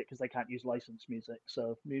the music because they can't use licensed music.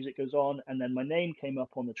 So music goes on, and then my name came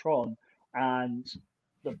up on the Tron, and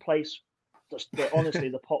the place, honestly,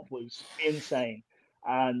 the pop was insane,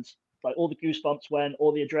 and like all the goosebumps went,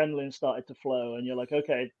 all the adrenaline started to flow, and you're like,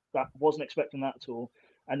 okay, that wasn't expecting that at all.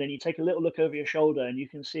 And then you take a little look over your shoulder, and you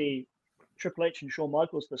can see Triple H and Shawn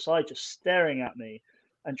Michaels to the side just staring at me.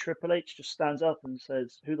 And Triple H just stands up and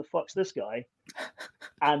says, "Who the fuck's this guy?"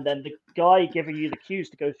 And then the guy giving you the cues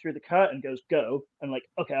to go through the curtain goes, "Go." And like,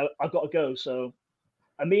 okay, I've got to go. So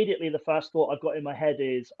immediately the first thought I've got in my head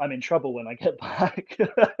is I'm in trouble when I get back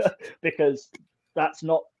because that's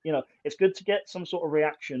not, it's good to get some sort of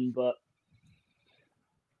reaction, but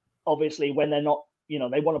obviously when they're not,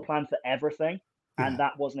 they want to plan for everything, and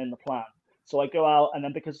that wasn't in the plan. So I go out, and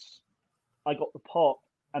then because I got the pop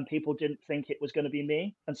and people didn't think it was going to be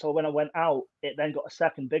me, and so when I went out, it then got a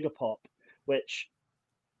second bigger pop, which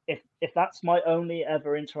if that's my only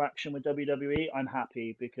ever interaction with WWE, I'm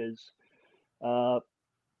happy because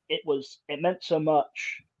it meant so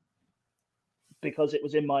much because it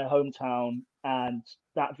was in my hometown, and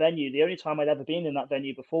that venue, the only time I'd ever been in that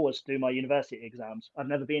venue before was to do my university exams. I've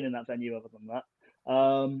never been in that venue other than that.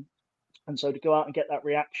 And so to go out and get that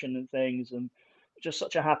reaction and things, and just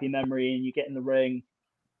such a happy memory, and you get in the ring,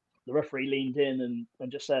 the referee leaned in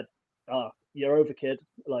and just said, you're over, kid.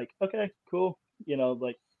 Like, okay, cool.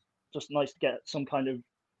 Like, just nice to get some kind of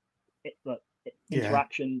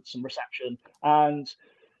interaction, some reception. And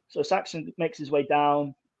so Saxon makes his way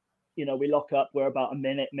down. We lock up. We're about a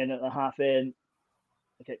minute and a half in.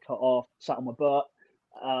 I get cut off, sat on my butt.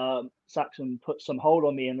 Saxon puts some hold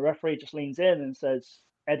on me, and the referee just leans in and says,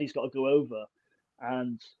 Eddie's got to go over.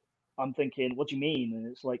 And I'm thinking, what do you mean? And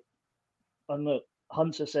it's like, and look,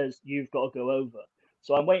 Hunter says, you've got to go over.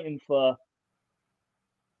 So I'm waiting for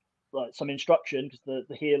like some instruction, because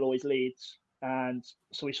the heel always leads. And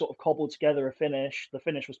so we sort of cobbled together a finish. The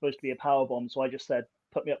finish was supposed to be a power bomb. So I just said,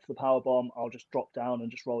 put me up for the power bomb. I'll just drop down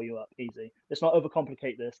and just roll you up. Easy. Let's not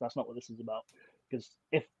overcomplicate this. That's not what this is about. Because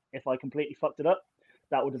if I completely fucked it up,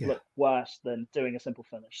 that would have looked worse than doing a simple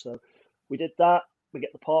finish. So we did that. We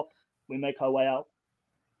get the pop. We make our way out,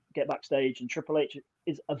 get backstage. And Triple H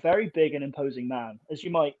is a very big and imposing man, as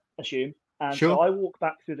you might assume. And so I walk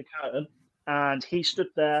back through the curtain, and he stood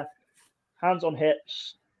there, hands on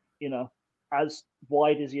hips, as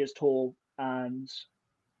wide as he is tall. And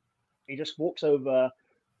he just walks over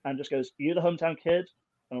and just goes, "You the hometown kid?"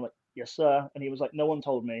 And I'm like, "Yes, sir." And he was like, "No one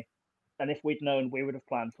told me. And if we'd known, we would have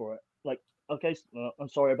planned for it." Like, okay, I'm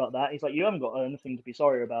sorry about that. He's like, "You haven't got anything to be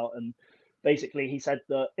sorry about." And basically he said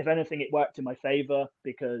that if anything, it worked in my favor,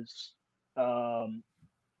 because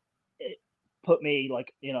it put me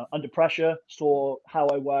like, under pressure, saw how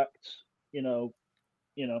I worked,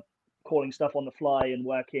 calling stuff on the fly and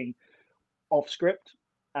working off script.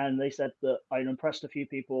 And they said that I impressed a few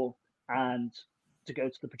people, and to go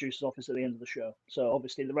to the producer's office at the end of the show. So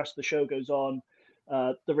obviously the rest of the show goes on.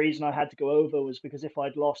 The reason I had to go over was because if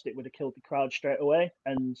I'd lost, it would have killed the crowd straight away.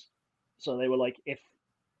 And so they were like, if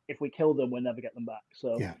we kill them, we'll never get them back.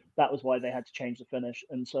 So that was why they had to change the finish.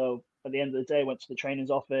 And so at the end of the day, I went to the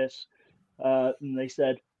trainer's office, and they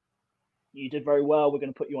said, "You did very well. We're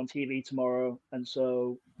going to put you on TV tomorrow. And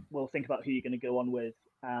so we'll think about who you're going to go on with,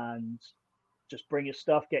 and just bring your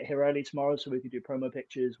stuff, get here early tomorrow so we can do promo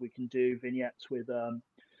pictures. We can do vignettes with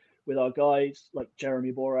our guys like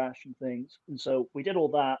Jeremy Borash and things." And so we did all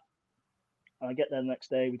that. And I get there the next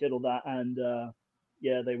day, we did all that. And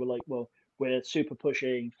they were like, "Well, we're super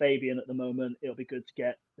pushing Fabian at the moment. It'll be good to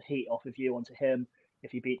get the heat off of you onto him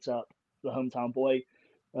if he beats up the hometown boy."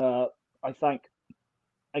 I thank,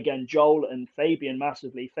 again, Joel and Fabian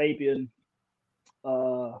massively. Fabian,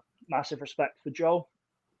 massive respect for Joel.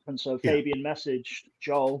 And so Fabian messaged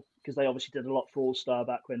Joel, because they obviously did a lot for All Star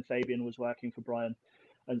back when Fabian was working for Brian.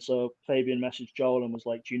 And so Fabian messaged Joel and was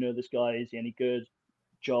like, "Do you know this guy? Is he any good?"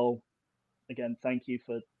 Joel, again, thank you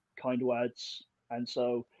for kind words. And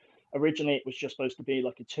so originally it was just supposed to be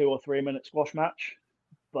like a 2 or 3 minute squash match.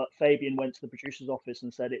 But Fabian went to the producer's office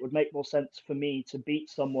and said it would make more sense for me to beat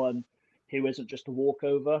someone who isn't just a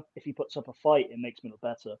walkover. If he puts up a fight, it makes me look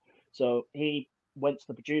better. So he went to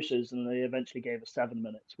the producers, and they eventually gave us 7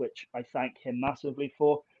 minutes, which I thank him massively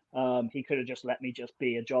for. He could have just let me just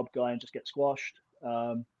be a job guy and just get squashed.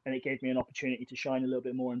 And it gave me an opportunity to shine a little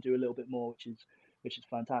bit more and do a little bit more, which is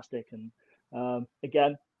fantastic. And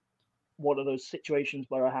again, one of those situations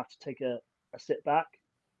where I have to take a sit back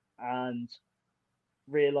and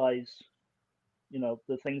realize,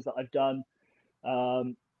 the things that I've done.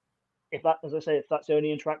 If that's the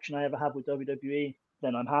only interaction I ever have with WWE,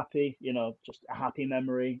 then I'm happy, just a happy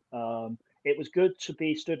memory. It was good to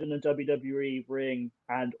be stood in a WWE ring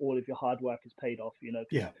and all of your hard work is paid off,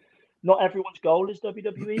 Not everyone's goal is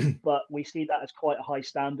WWE, but we see that as quite a high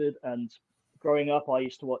standard. And growing up, I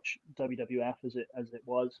used to watch WWF as it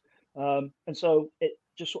was. And so it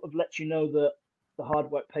just sort of lets you know that the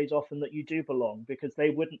hard work pays off and that you do belong, because they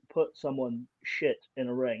wouldn't put someone shit in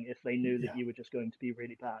a ring if they knew that you were just going to be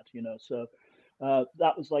really bad, So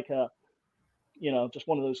that was like just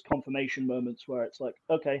one of those confirmation moments where it's like,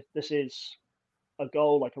 okay, this is a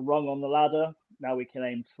goal, like a rung on the ladder. Now we can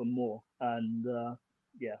aim for more. And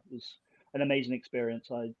it was an amazing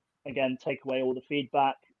experience. I, again, take away all the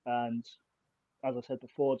feedback. And as I said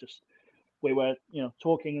before, just we were,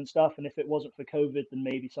 talking and stuff. And if it wasn't for COVID, then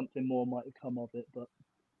maybe something more might have come of it. But,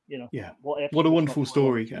 what a wonderful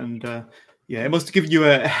story. And it must have given you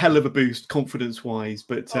a hell of a boost confidence-wise.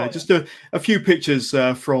 But just a few pictures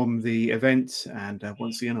from the event. And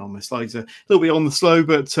once again, my slides are a little bit on the slow,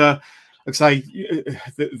 but like I say,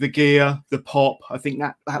 the gear, the pop, I think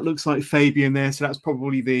that looks like Fabian there. So that's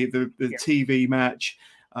probably the TV match.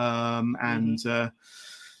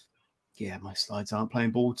 My slides aren't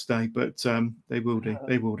playing ball today, but they will do.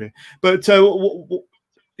 They will do. But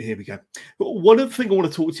Here we go. One other thing I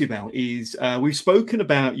want to talk to you about is we've spoken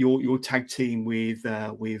about your tag team with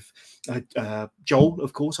Joel,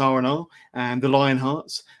 of course, R&R, and the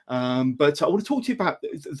Lionhearts. But I want to talk to you about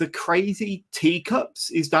the crazy teacups.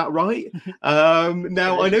 Is that right?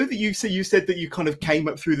 Now, I know that you said that you kind of came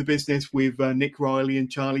up through the business with Nick Riley and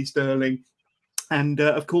Charlie Sterling. And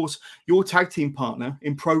of course, your tag team partner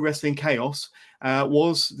in Pro Wrestling Chaos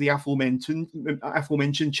was the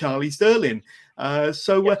aforementioned Charlie Sterling.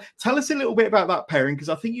 So tell us a little bit about that pairing, because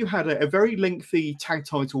I think you had a very lengthy tag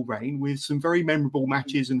title reign with some very memorable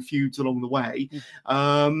matches and feuds along the way.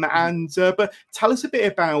 But tell us a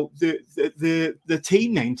bit about the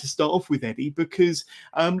team name to start off with, Eddie, because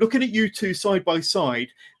looking at you two side by side,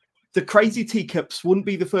 the crazy teacups wouldn't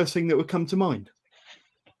be the first thing that would come to mind.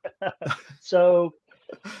 So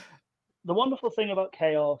the wonderful thing about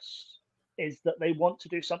Chaos is that they want to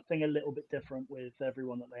do something a little bit different with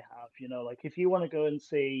everyone that they have. You know, like if you want to go and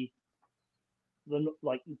see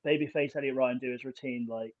like babyface Eddie Ryan do his routine,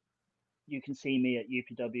 like you can see me at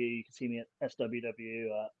UPW, you can see me at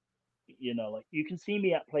SWW, you know, like you can see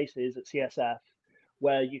me at places at CSF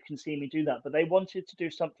where you can see me do that. But they wanted to do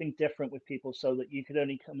something different with people so that you could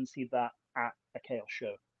only come and see that at a Chaos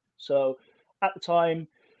show. So at the time,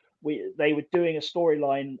 they were doing a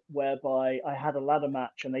storyline whereby I had a ladder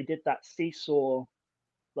match, and they did that seesaw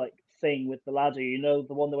like thing with the ladder, you know,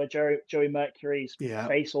 the one where Joey Mercury's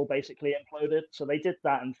face all basically imploded. So they did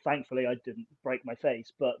that, and thankfully I didn't break my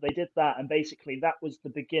face, but they did that, and basically that was the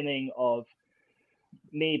beginning of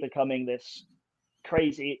me becoming this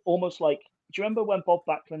crazy, almost like, do you remember when Bob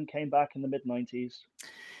Backlund came back in the mid-90s?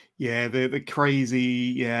 Yeah, the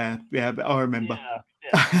crazy, but I remember.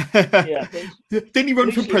 Yeah. Didn't he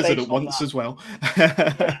run for president once as well?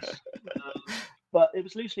 Yes. But it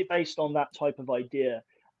was loosely based on that type of idea.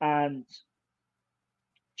 And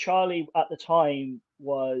Charlie at the time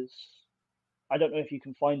was, I don't know if you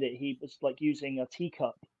can find it, he was like using a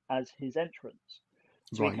teacup as his entrance.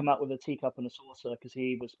 So he came out with a teacup and a saucer because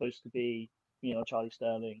he was supposed to be, you know, Charlie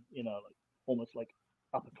Sterling, you know, like almost like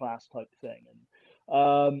upper class type thing.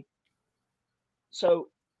 And so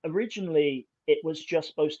originally it was just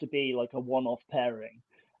supposed to be like a one-off pairing.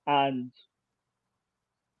 And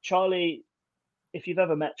Charlie, if you've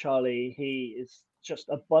ever met Charlie, he is just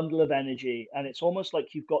a bundle of energy, and it's almost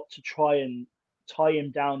like you've got to try and tie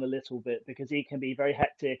him down a little bit because he can be very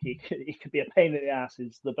hectic. He could be a pain in the ass,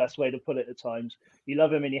 is the best way to put it at times. You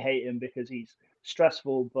love him and you hate him because he's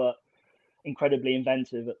stressful but incredibly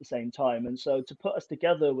inventive at the same time. And so to put us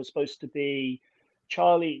together was supposed to be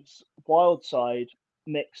Charlie's wild side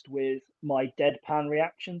mixed with my deadpan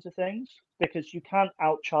reaction to things, because you can't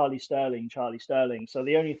out Charlie Sterling. So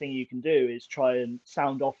the only thing you can do is try and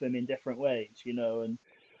sound off him in different ways, you know.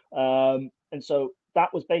 And so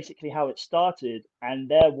that was basically how it started, and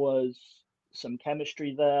there was some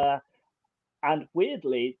chemistry there. And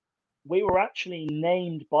weirdly, we were actually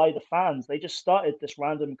named by the fans. They just started this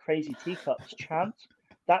random crazy teacups chant.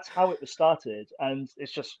 That's how it was started, and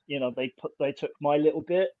it's just, you know, they took my little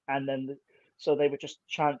bit, and then so they would just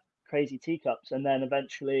chant crazy teacups, and then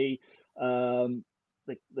eventually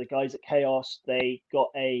the guys at Chaos, they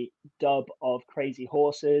got a dub of Crazy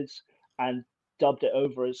Horses and dubbed it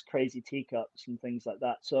over as Crazy Teacups and things like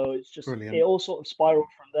that. So it's just brilliant. It all sort of spiraled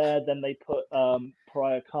from there. Then they put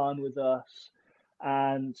Pariah Khan with us,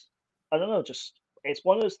 and I don't know, just it's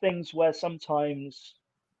one of those things where sometimes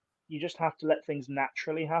you just have to let things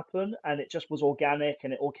naturally happen, and it just was organic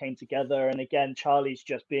and it all came together. And again, Charlie's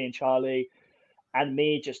just being Charlie, and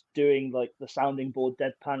me just doing like the sounding board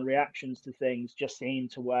deadpan reactions to things just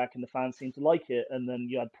seemed to work, and the fans seemed to like it. And then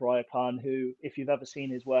you had Pariah Khan, who, if you've ever seen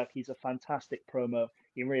his work, he's a fantastic promo.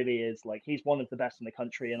 He really is. Like, he's one of the best in the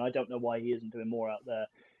country, and I don't know why he isn't doing more out there.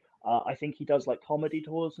 I think he does like comedy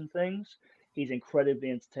tours and things. He's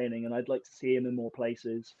incredibly entertaining, and I'd like to see him in more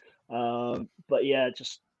places. But yeah,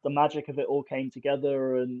 just the magic of it all came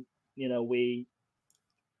together, and you know, we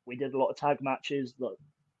did a lot of tag matches.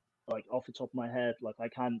 Like off the top of my head, like I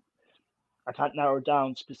can't narrow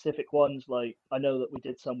down specific ones. Like I know that we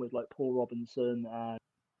did some with like Paul Robinson and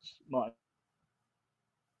Martin.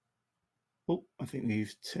 Oh, I think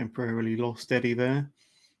we've temporarily lost Eddie there.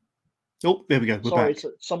 Oh, there we go. We're Sorry, back.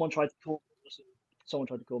 So someone tried to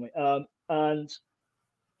call me. And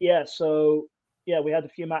yeah, so yeah, we had a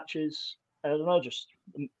few matches. I don't know, just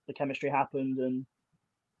the chemistry happened, and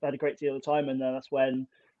we had a great deal of time. And then that's when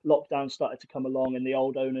lockdown started to come along, and the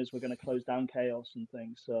old owners were going to close down Chaos and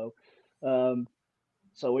things. So,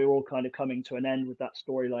 so we were all kind of coming to an end with that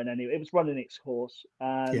storyline. Anyway, it was running its course,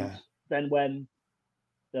 and then when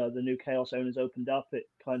the new Chaos owners opened up, it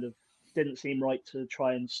kind of didn't seem right to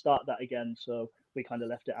try and start that again. So we kind of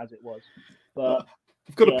left it as it was. But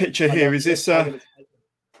I've got a picture here. Is this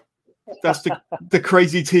that's the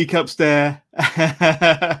crazy teacups there?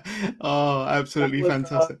 Oh, absolutely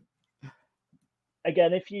fantastic.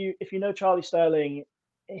 Again, if you know Charlie Sterling,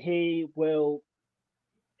 he will.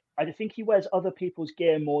 I think he wears other people's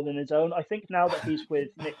gear more than his own. I think now that he's with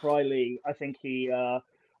Nick Riley, I think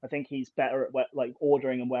he's better at like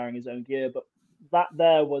ordering and wearing his own gear. But that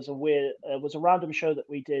there was a random show that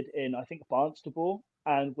we did in, I think, Barnstable,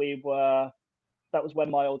 and that was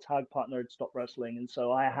when my old tag partner had stopped wrestling, and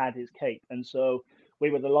so I had his cape, and so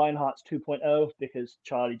we were the Lionhearts 2.0 because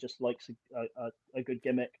Charlie just likes a good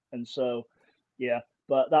gimmick, and so yeah.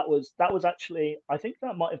 But that was actually, I think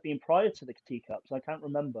that might have been prior to the teacups. I can't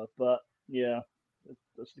remember, but yeah.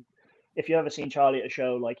 If you've ever seen Charlie at a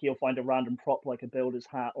show, like he'll find a random prop like a builder's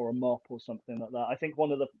hat or a mop or something like that. I think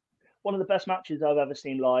one of the best matches I've ever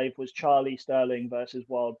seen live was Charlie Sterling versus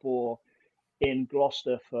Wild Boar in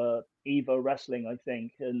Gloucester for Evo Wrestling, I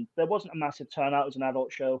think. And there wasn't a massive turnout. It was an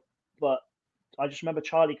adult show, but I just remember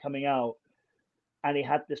Charlie coming out and he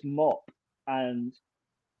had this mop, and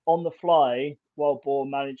on the fly, Wild Boar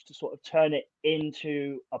managed to sort of turn it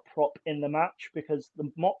into a prop in the match because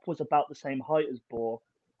the mop was about the same height as Boar,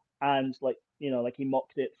 and like he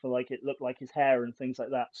mocked it for like it looked like his hair and things like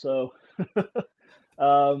that. So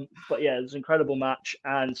but yeah, it was an incredible match,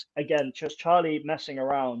 and again, just Charlie messing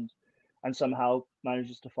around and somehow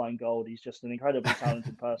manages to find gold. He's just an incredibly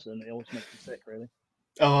talented person. It always makes me sick, really.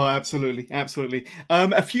 Oh, absolutely.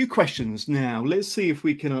 A few questions now. Let's see if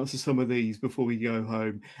we can answer some of these before we go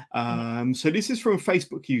home. So this is from a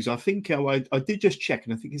Facebook user. I think I did just check,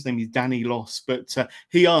 and I think his name is Danny Loss, but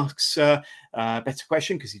he asks a better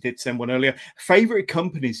question because he did send one earlier. Favorite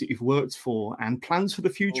companies that you've worked for and plans for the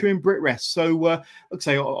future in BritRest. So I'd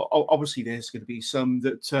say obviously there's going to be some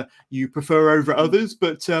that you prefer over others,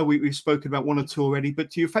 but we've spoken about one or two already.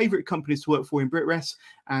 But your favorite companies to work for in BritRest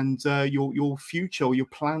and your future or your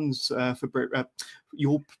plans for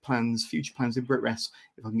future plans in BritRest,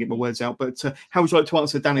 if I can get my words out. But how would you like to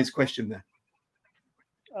answer Danny's question there?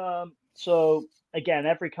 So again,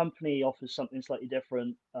 every company offers something slightly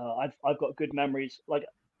different. I've got good memories. Like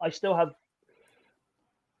I still have.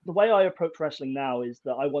 The way I approach wrestling now is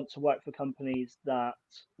that I want to work for companies that,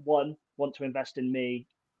 one, want to invest in me,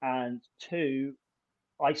 and two,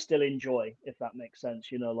 I still enjoy, if that makes sense.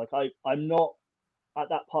 Like I'm not at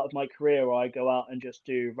that part of my career where I go out and just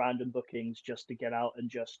do random bookings just to get out and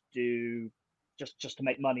just to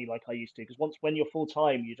make money like I used to. Because when you're full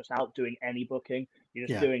time, you're just out doing any booking. You're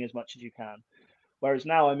just doing as much as you can. Whereas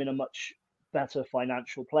now I'm in a much better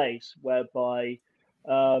financial place whereby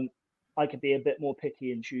I could be a bit more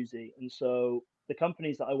picky and choosy. And so the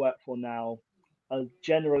companies that I work for now are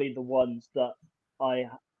generally the ones that I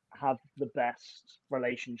have the best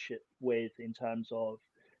relationship with in terms of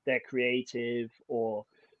their creative or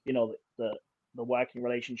the working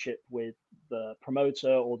relationship with the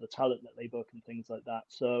promoter or the talent that they book and things like that.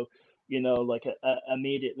 So like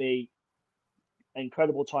immediately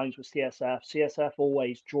incredible times with CSF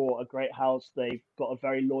always draw a great house. They've got a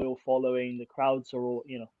very loyal following. The crowds are all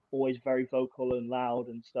always very vocal and loud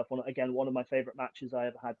and stuff. One of my favorite matches I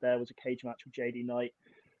ever had there was a cage match with JD Knight.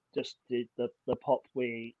 Just the pop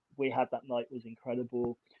we had that night was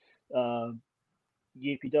incredible.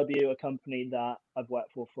 UPW, a company that I've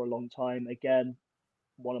worked for a long time. Again,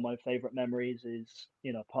 one of my favorite memories is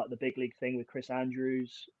part of the big league thing with Chris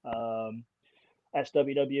Andrews.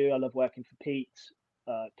 SWW, I love working for Pete.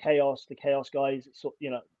 Chaos, the Chaos guys. It's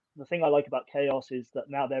the thing I like about Chaos is that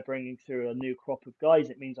now they're bringing through a new crop of guys.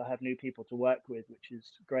 It means I have new people to work with, which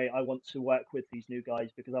is great. I want to work with these new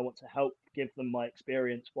guys because I want to help give them my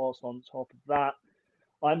experience. Whilst on top of that,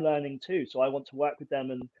 I'm learning too. So I want to work with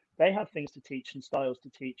them, and they have things to teach and styles to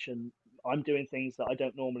teach, and I'm doing things that I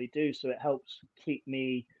don't normally do. So it helps keep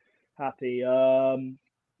me happy.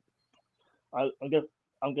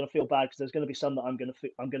 I'm gonna feel bad because there's gonna be some that I'm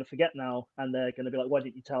gonna forget now, and they're gonna be like, "Why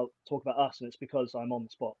didn't you talk about us?" And it's because I'm on the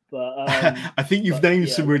spot. But I think you've named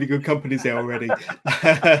some really good companies there already.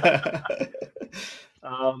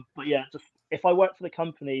 But yeah, just if I work for the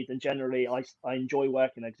company, then generally I enjoy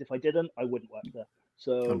working there. Because if I didn't, I wouldn't work there.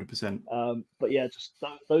 So 100%. But yeah, just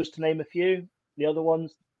those to name a few. The other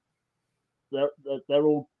ones, they're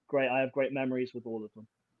all great. I have great memories with all of them.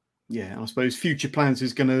 Yeah, I suppose future plans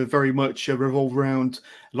is going to very much revolve around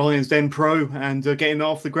Lions Den Pro and getting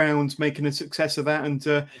off the ground, making a success of that,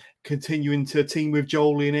 and continuing to team with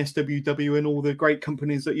Joel in SWW and all the great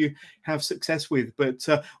companies that you have success with. But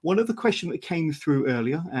one other question that came through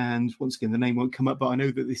earlier, and once again, the name won't come up, but I know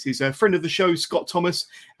that this is a friend of the show, Scott Thomas,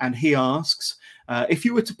 and he asks, If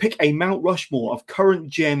you were to pick a Mount Rushmore of current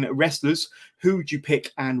gen wrestlers, who would you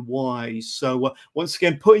pick and why? So once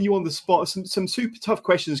again, putting you on the spot, some super tough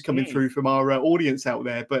questions coming through from our audience out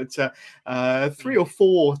there, but 3 or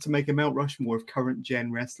 4 to make a Mount Rushmore of current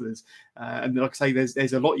gen wrestlers. And like I say,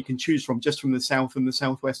 there's a lot you can choose from just from the South and the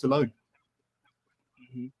Southwest alone.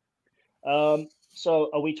 So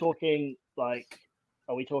are we talking like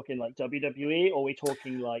WWE, or are we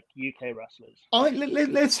talking like UK wrestlers?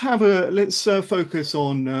 Let's focus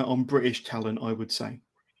on British talent, I would say.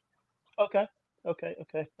 Okay.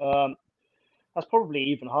 That's probably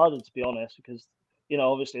even harder, to be honest, because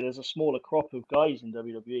obviously there's a smaller crop of guys in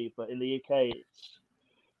WWE, but in the UK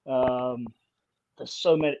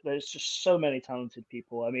there's just so many talented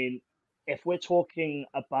people. I mean, if we're talking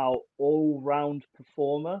about all-round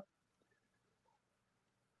performer,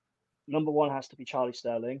 number one has to be Charlie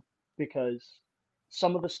Sterling, because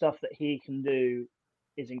some of the stuff that he can do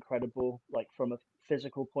is incredible, like from a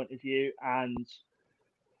physical point of view, and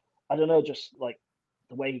I don't know, just like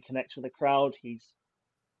the way he connects with the crowd. He's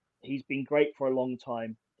been great for a long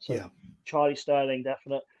time. So yeah. Charlie Sterling,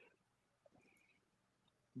 definite.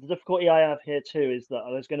 The difficulty I have here too is that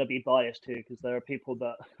there's going to be bias too, because there are people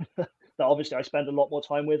that that obviously I spend a lot more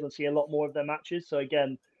time with and see a lot more of their matches. So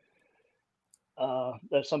again,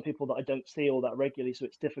 there's some people that I don't see all that regularly, so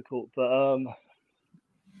it's difficult. But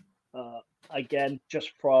again,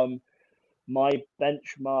 just from my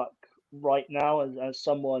benchmark right now, as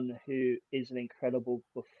someone who is an incredible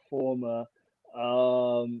performer,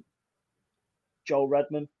 Joel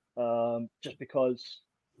Redman, just because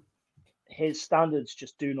his standards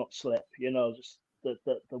just do not slip. Just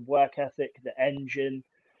the work ethic, the engine.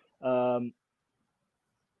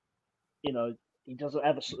 He doesn't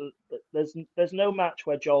ever. There's no match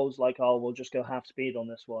where Joel's like, oh, we'll just go half speed on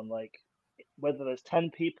this one. Like, whether there's 10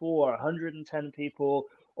 people or 110 people,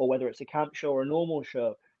 or whether it's a camp show or a normal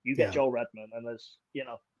show, you get Joel Redman, and there's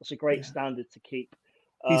it's a great standard to keep.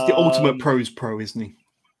 He's the ultimate pros pro, isn't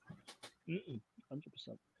he?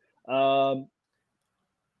 100%.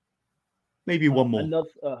 Maybe one more.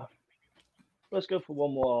 Let's go for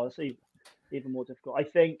one more. Let's see, even more difficult. I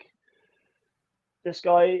think this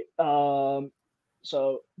guy.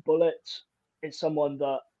 So Bullet is someone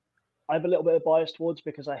that I have a little bit of bias towards,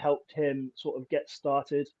 because I helped him sort of get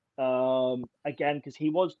started. Again, because he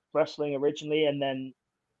was wrestling originally, and then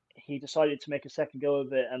he decided to make a second go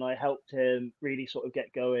of it, and I helped him really sort of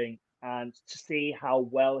get going, and to see how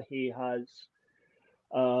well he has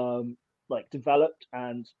developed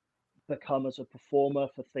and become as a performer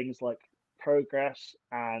for things like Progress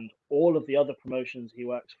and all of the other promotions he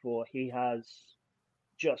works for. He has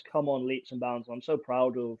just come on leaps and bounds. I'm so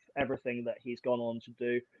proud of everything that he's gone on to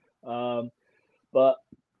do. But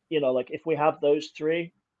if we have those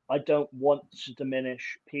 3, I don't want to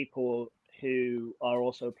diminish people who are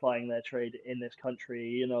also applying their trade in this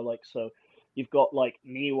country. So you've got like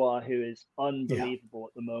Niwa, who is unbelievable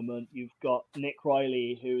at the moment. You've got Nick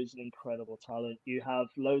Riley, who is an incredible talent. You have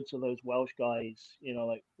loads of those Welsh guys,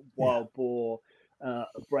 like Wild Boar,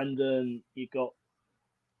 Brendan. You've got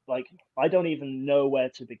I don't even know where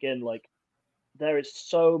to begin. Like, there is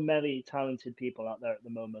so many talented people out there at the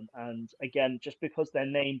moment. And again, just because their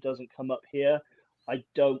name doesn't come up here, I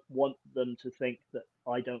don't want them to think that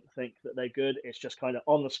I don't think that they're good. It's just kind of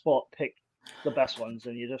on the spot, pick the best ones,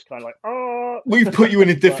 and you're just kind of like, oh. We've put you in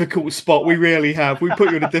a difficult spot. We really have. We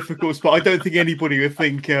put you in a difficult spot. I don't think anybody would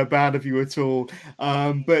think bad of you at all.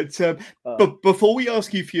 But before we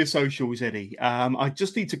ask you for your socials, Eddie, I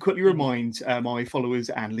just need to quickly remind my followers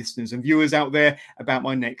and listeners and viewers out there about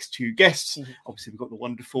my next 2 guests. Obviously, we've got the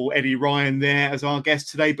wonderful Eddie Ryan there as our guest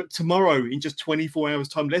today. But tomorrow, in just 24 hours'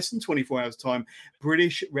 time, less than 24 hours' time,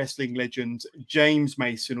 British wrestling legend James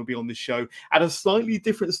Mason will be on the show at a slightly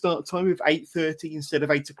different start time of 8:30 instead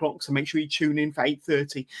of 8 o'clock. So make sure you tune in for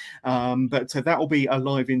 8:30. But that will be a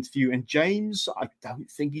live interview. And James, I don't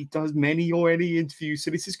think he does many or any interviews.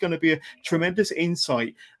 So this is going to be a tremendous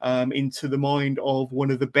insight into the mind of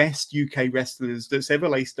one of the best UK wrestlers that's ever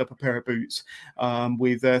laced up a pair of boots,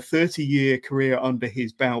 with a 30-year career under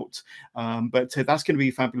his belt. But that's going to be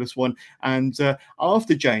a fabulous one. And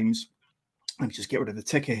after James, let me just get rid of the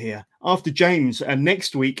ticker here. After James, and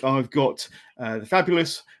next week, I've got the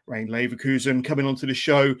fabulous Rain Leverkusen coming onto the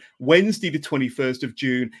show Wednesday, the 21st of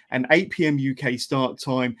June, and 8 p.m. UK start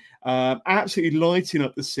time. Absolutely lighting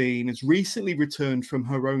up the scene. Has recently returned from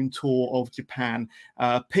her own tour of Japan,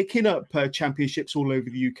 picking up championships all over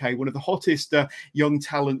the UK. One of the hottest young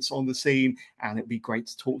talents on the scene, and it'd be great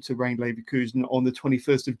to talk to Rain Leverkusen on the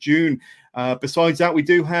 21st of June. Besides that, we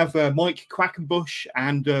do have Mike Quackenbush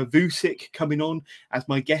and Vusic coming on as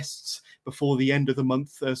my guests before the end of the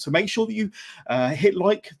month. So make sure that you hit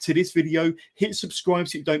like to this video, hit subscribe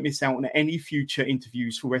so you don't miss out on any future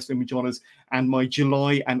interviews for Wrestling with Johners. And my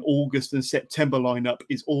July and August and September lineup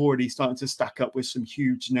is already starting to stack up with some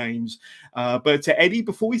huge names. But Eddie,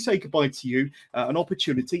 before we say goodbye to you, an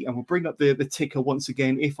opportunity, and we'll bring up the ticker once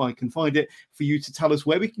again if I can find it, for you to tell us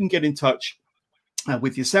where we can get in touch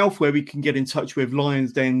with yourself, where we can get in touch with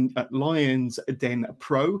Lions Den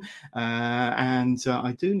Pro. And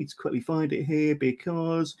I do need to quickly find it here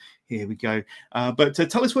because here we go. But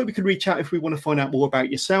tell us where we can reach out if we want to find out more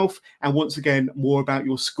about yourself. And once again, more about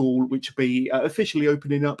your school, which will be officially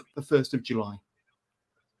opening up the 1st of July.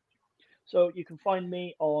 So you can find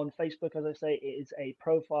me on Facebook. As I say, it is a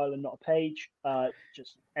profile and not a page.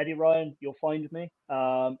 Just Eddie Ryan, you'll find me.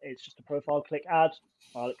 It's just a profile. Click add.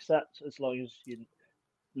 I'll accept, as long as you're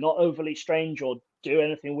not overly strange or do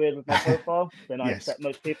anything weird with my profile. Then I Yes. accept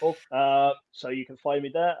most people. So you can find me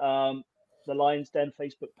there. The Lions Den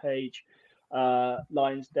Facebook page,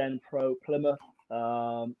 Lions Den Pro Plymouth.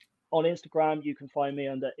 On Instagram, you can find me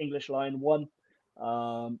under English Lion 1.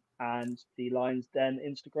 And the Lions Den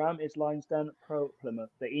Instagram is Lions Den Pro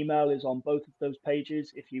Plymouth. The email is on both of those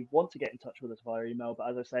pages if you want to get in touch with us via email.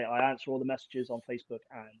 But as I say, I answer all the messages on Facebook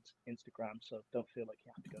and Instagram, so don't feel like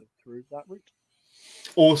you have to go through that route.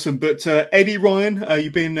 Awesome. But Eddie Ryan,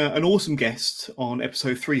 you've been an awesome guest on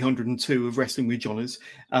episode 302 of Wrestling with Johners.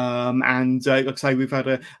 And like I say, we've had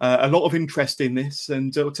a lot of interest in this,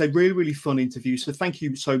 and like I say, really, really fun interview. So thank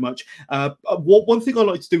you so much. One thing I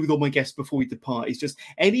like to do with all my guests before we depart is just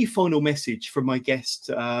any final message from my guests,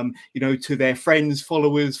 to their friends,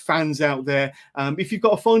 followers, fans out there. If you've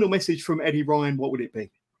got a final message from Eddie Ryan, what would it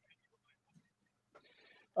be?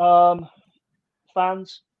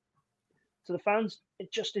 Fans. To the fans,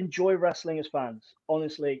 just enjoy wrestling as fans.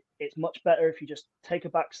 Honestly, it's much better if you just take a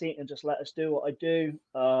back seat and just let us do what I do,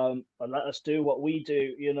 and let us do what we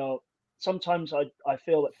do. Sometimes I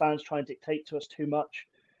feel that fans try and dictate to us too much.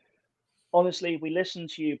 Honestly, we listen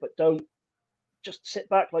to you, but don't just sit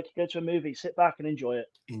back like you go to a movie. Sit back and enjoy it.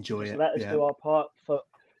 Let us do our part. For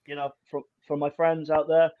my friends out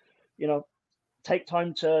there, take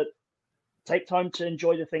time to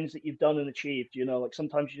enjoy the things that you've done and achieved. Like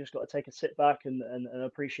sometimes you just got to take a sit back and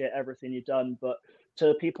appreciate everything you've done. But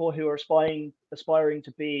to people who are aspiring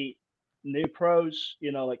to be new pros,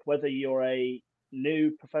 like whether you're a new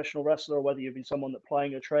professional wrestler or whether you've been someone that's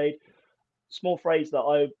plying a trade, small phrase that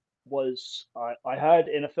I heard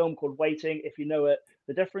in a film called Waiting, if you know it,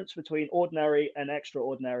 the difference between ordinary and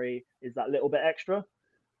extraordinary is that little bit extra.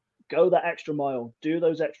 Go that extra mile, do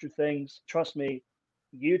those extra things. Trust me,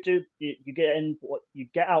 you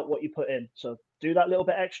get out what you put in. So do that little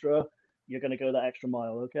bit extra. You're going to go that extra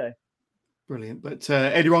mile. Okay. Brilliant. But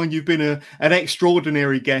Eddie Ryan, you've been an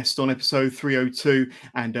extraordinary guest on episode 302,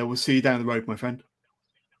 and we'll see you down the road, my friend.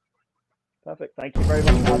 Perfect. Thank you very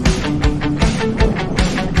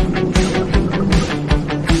much.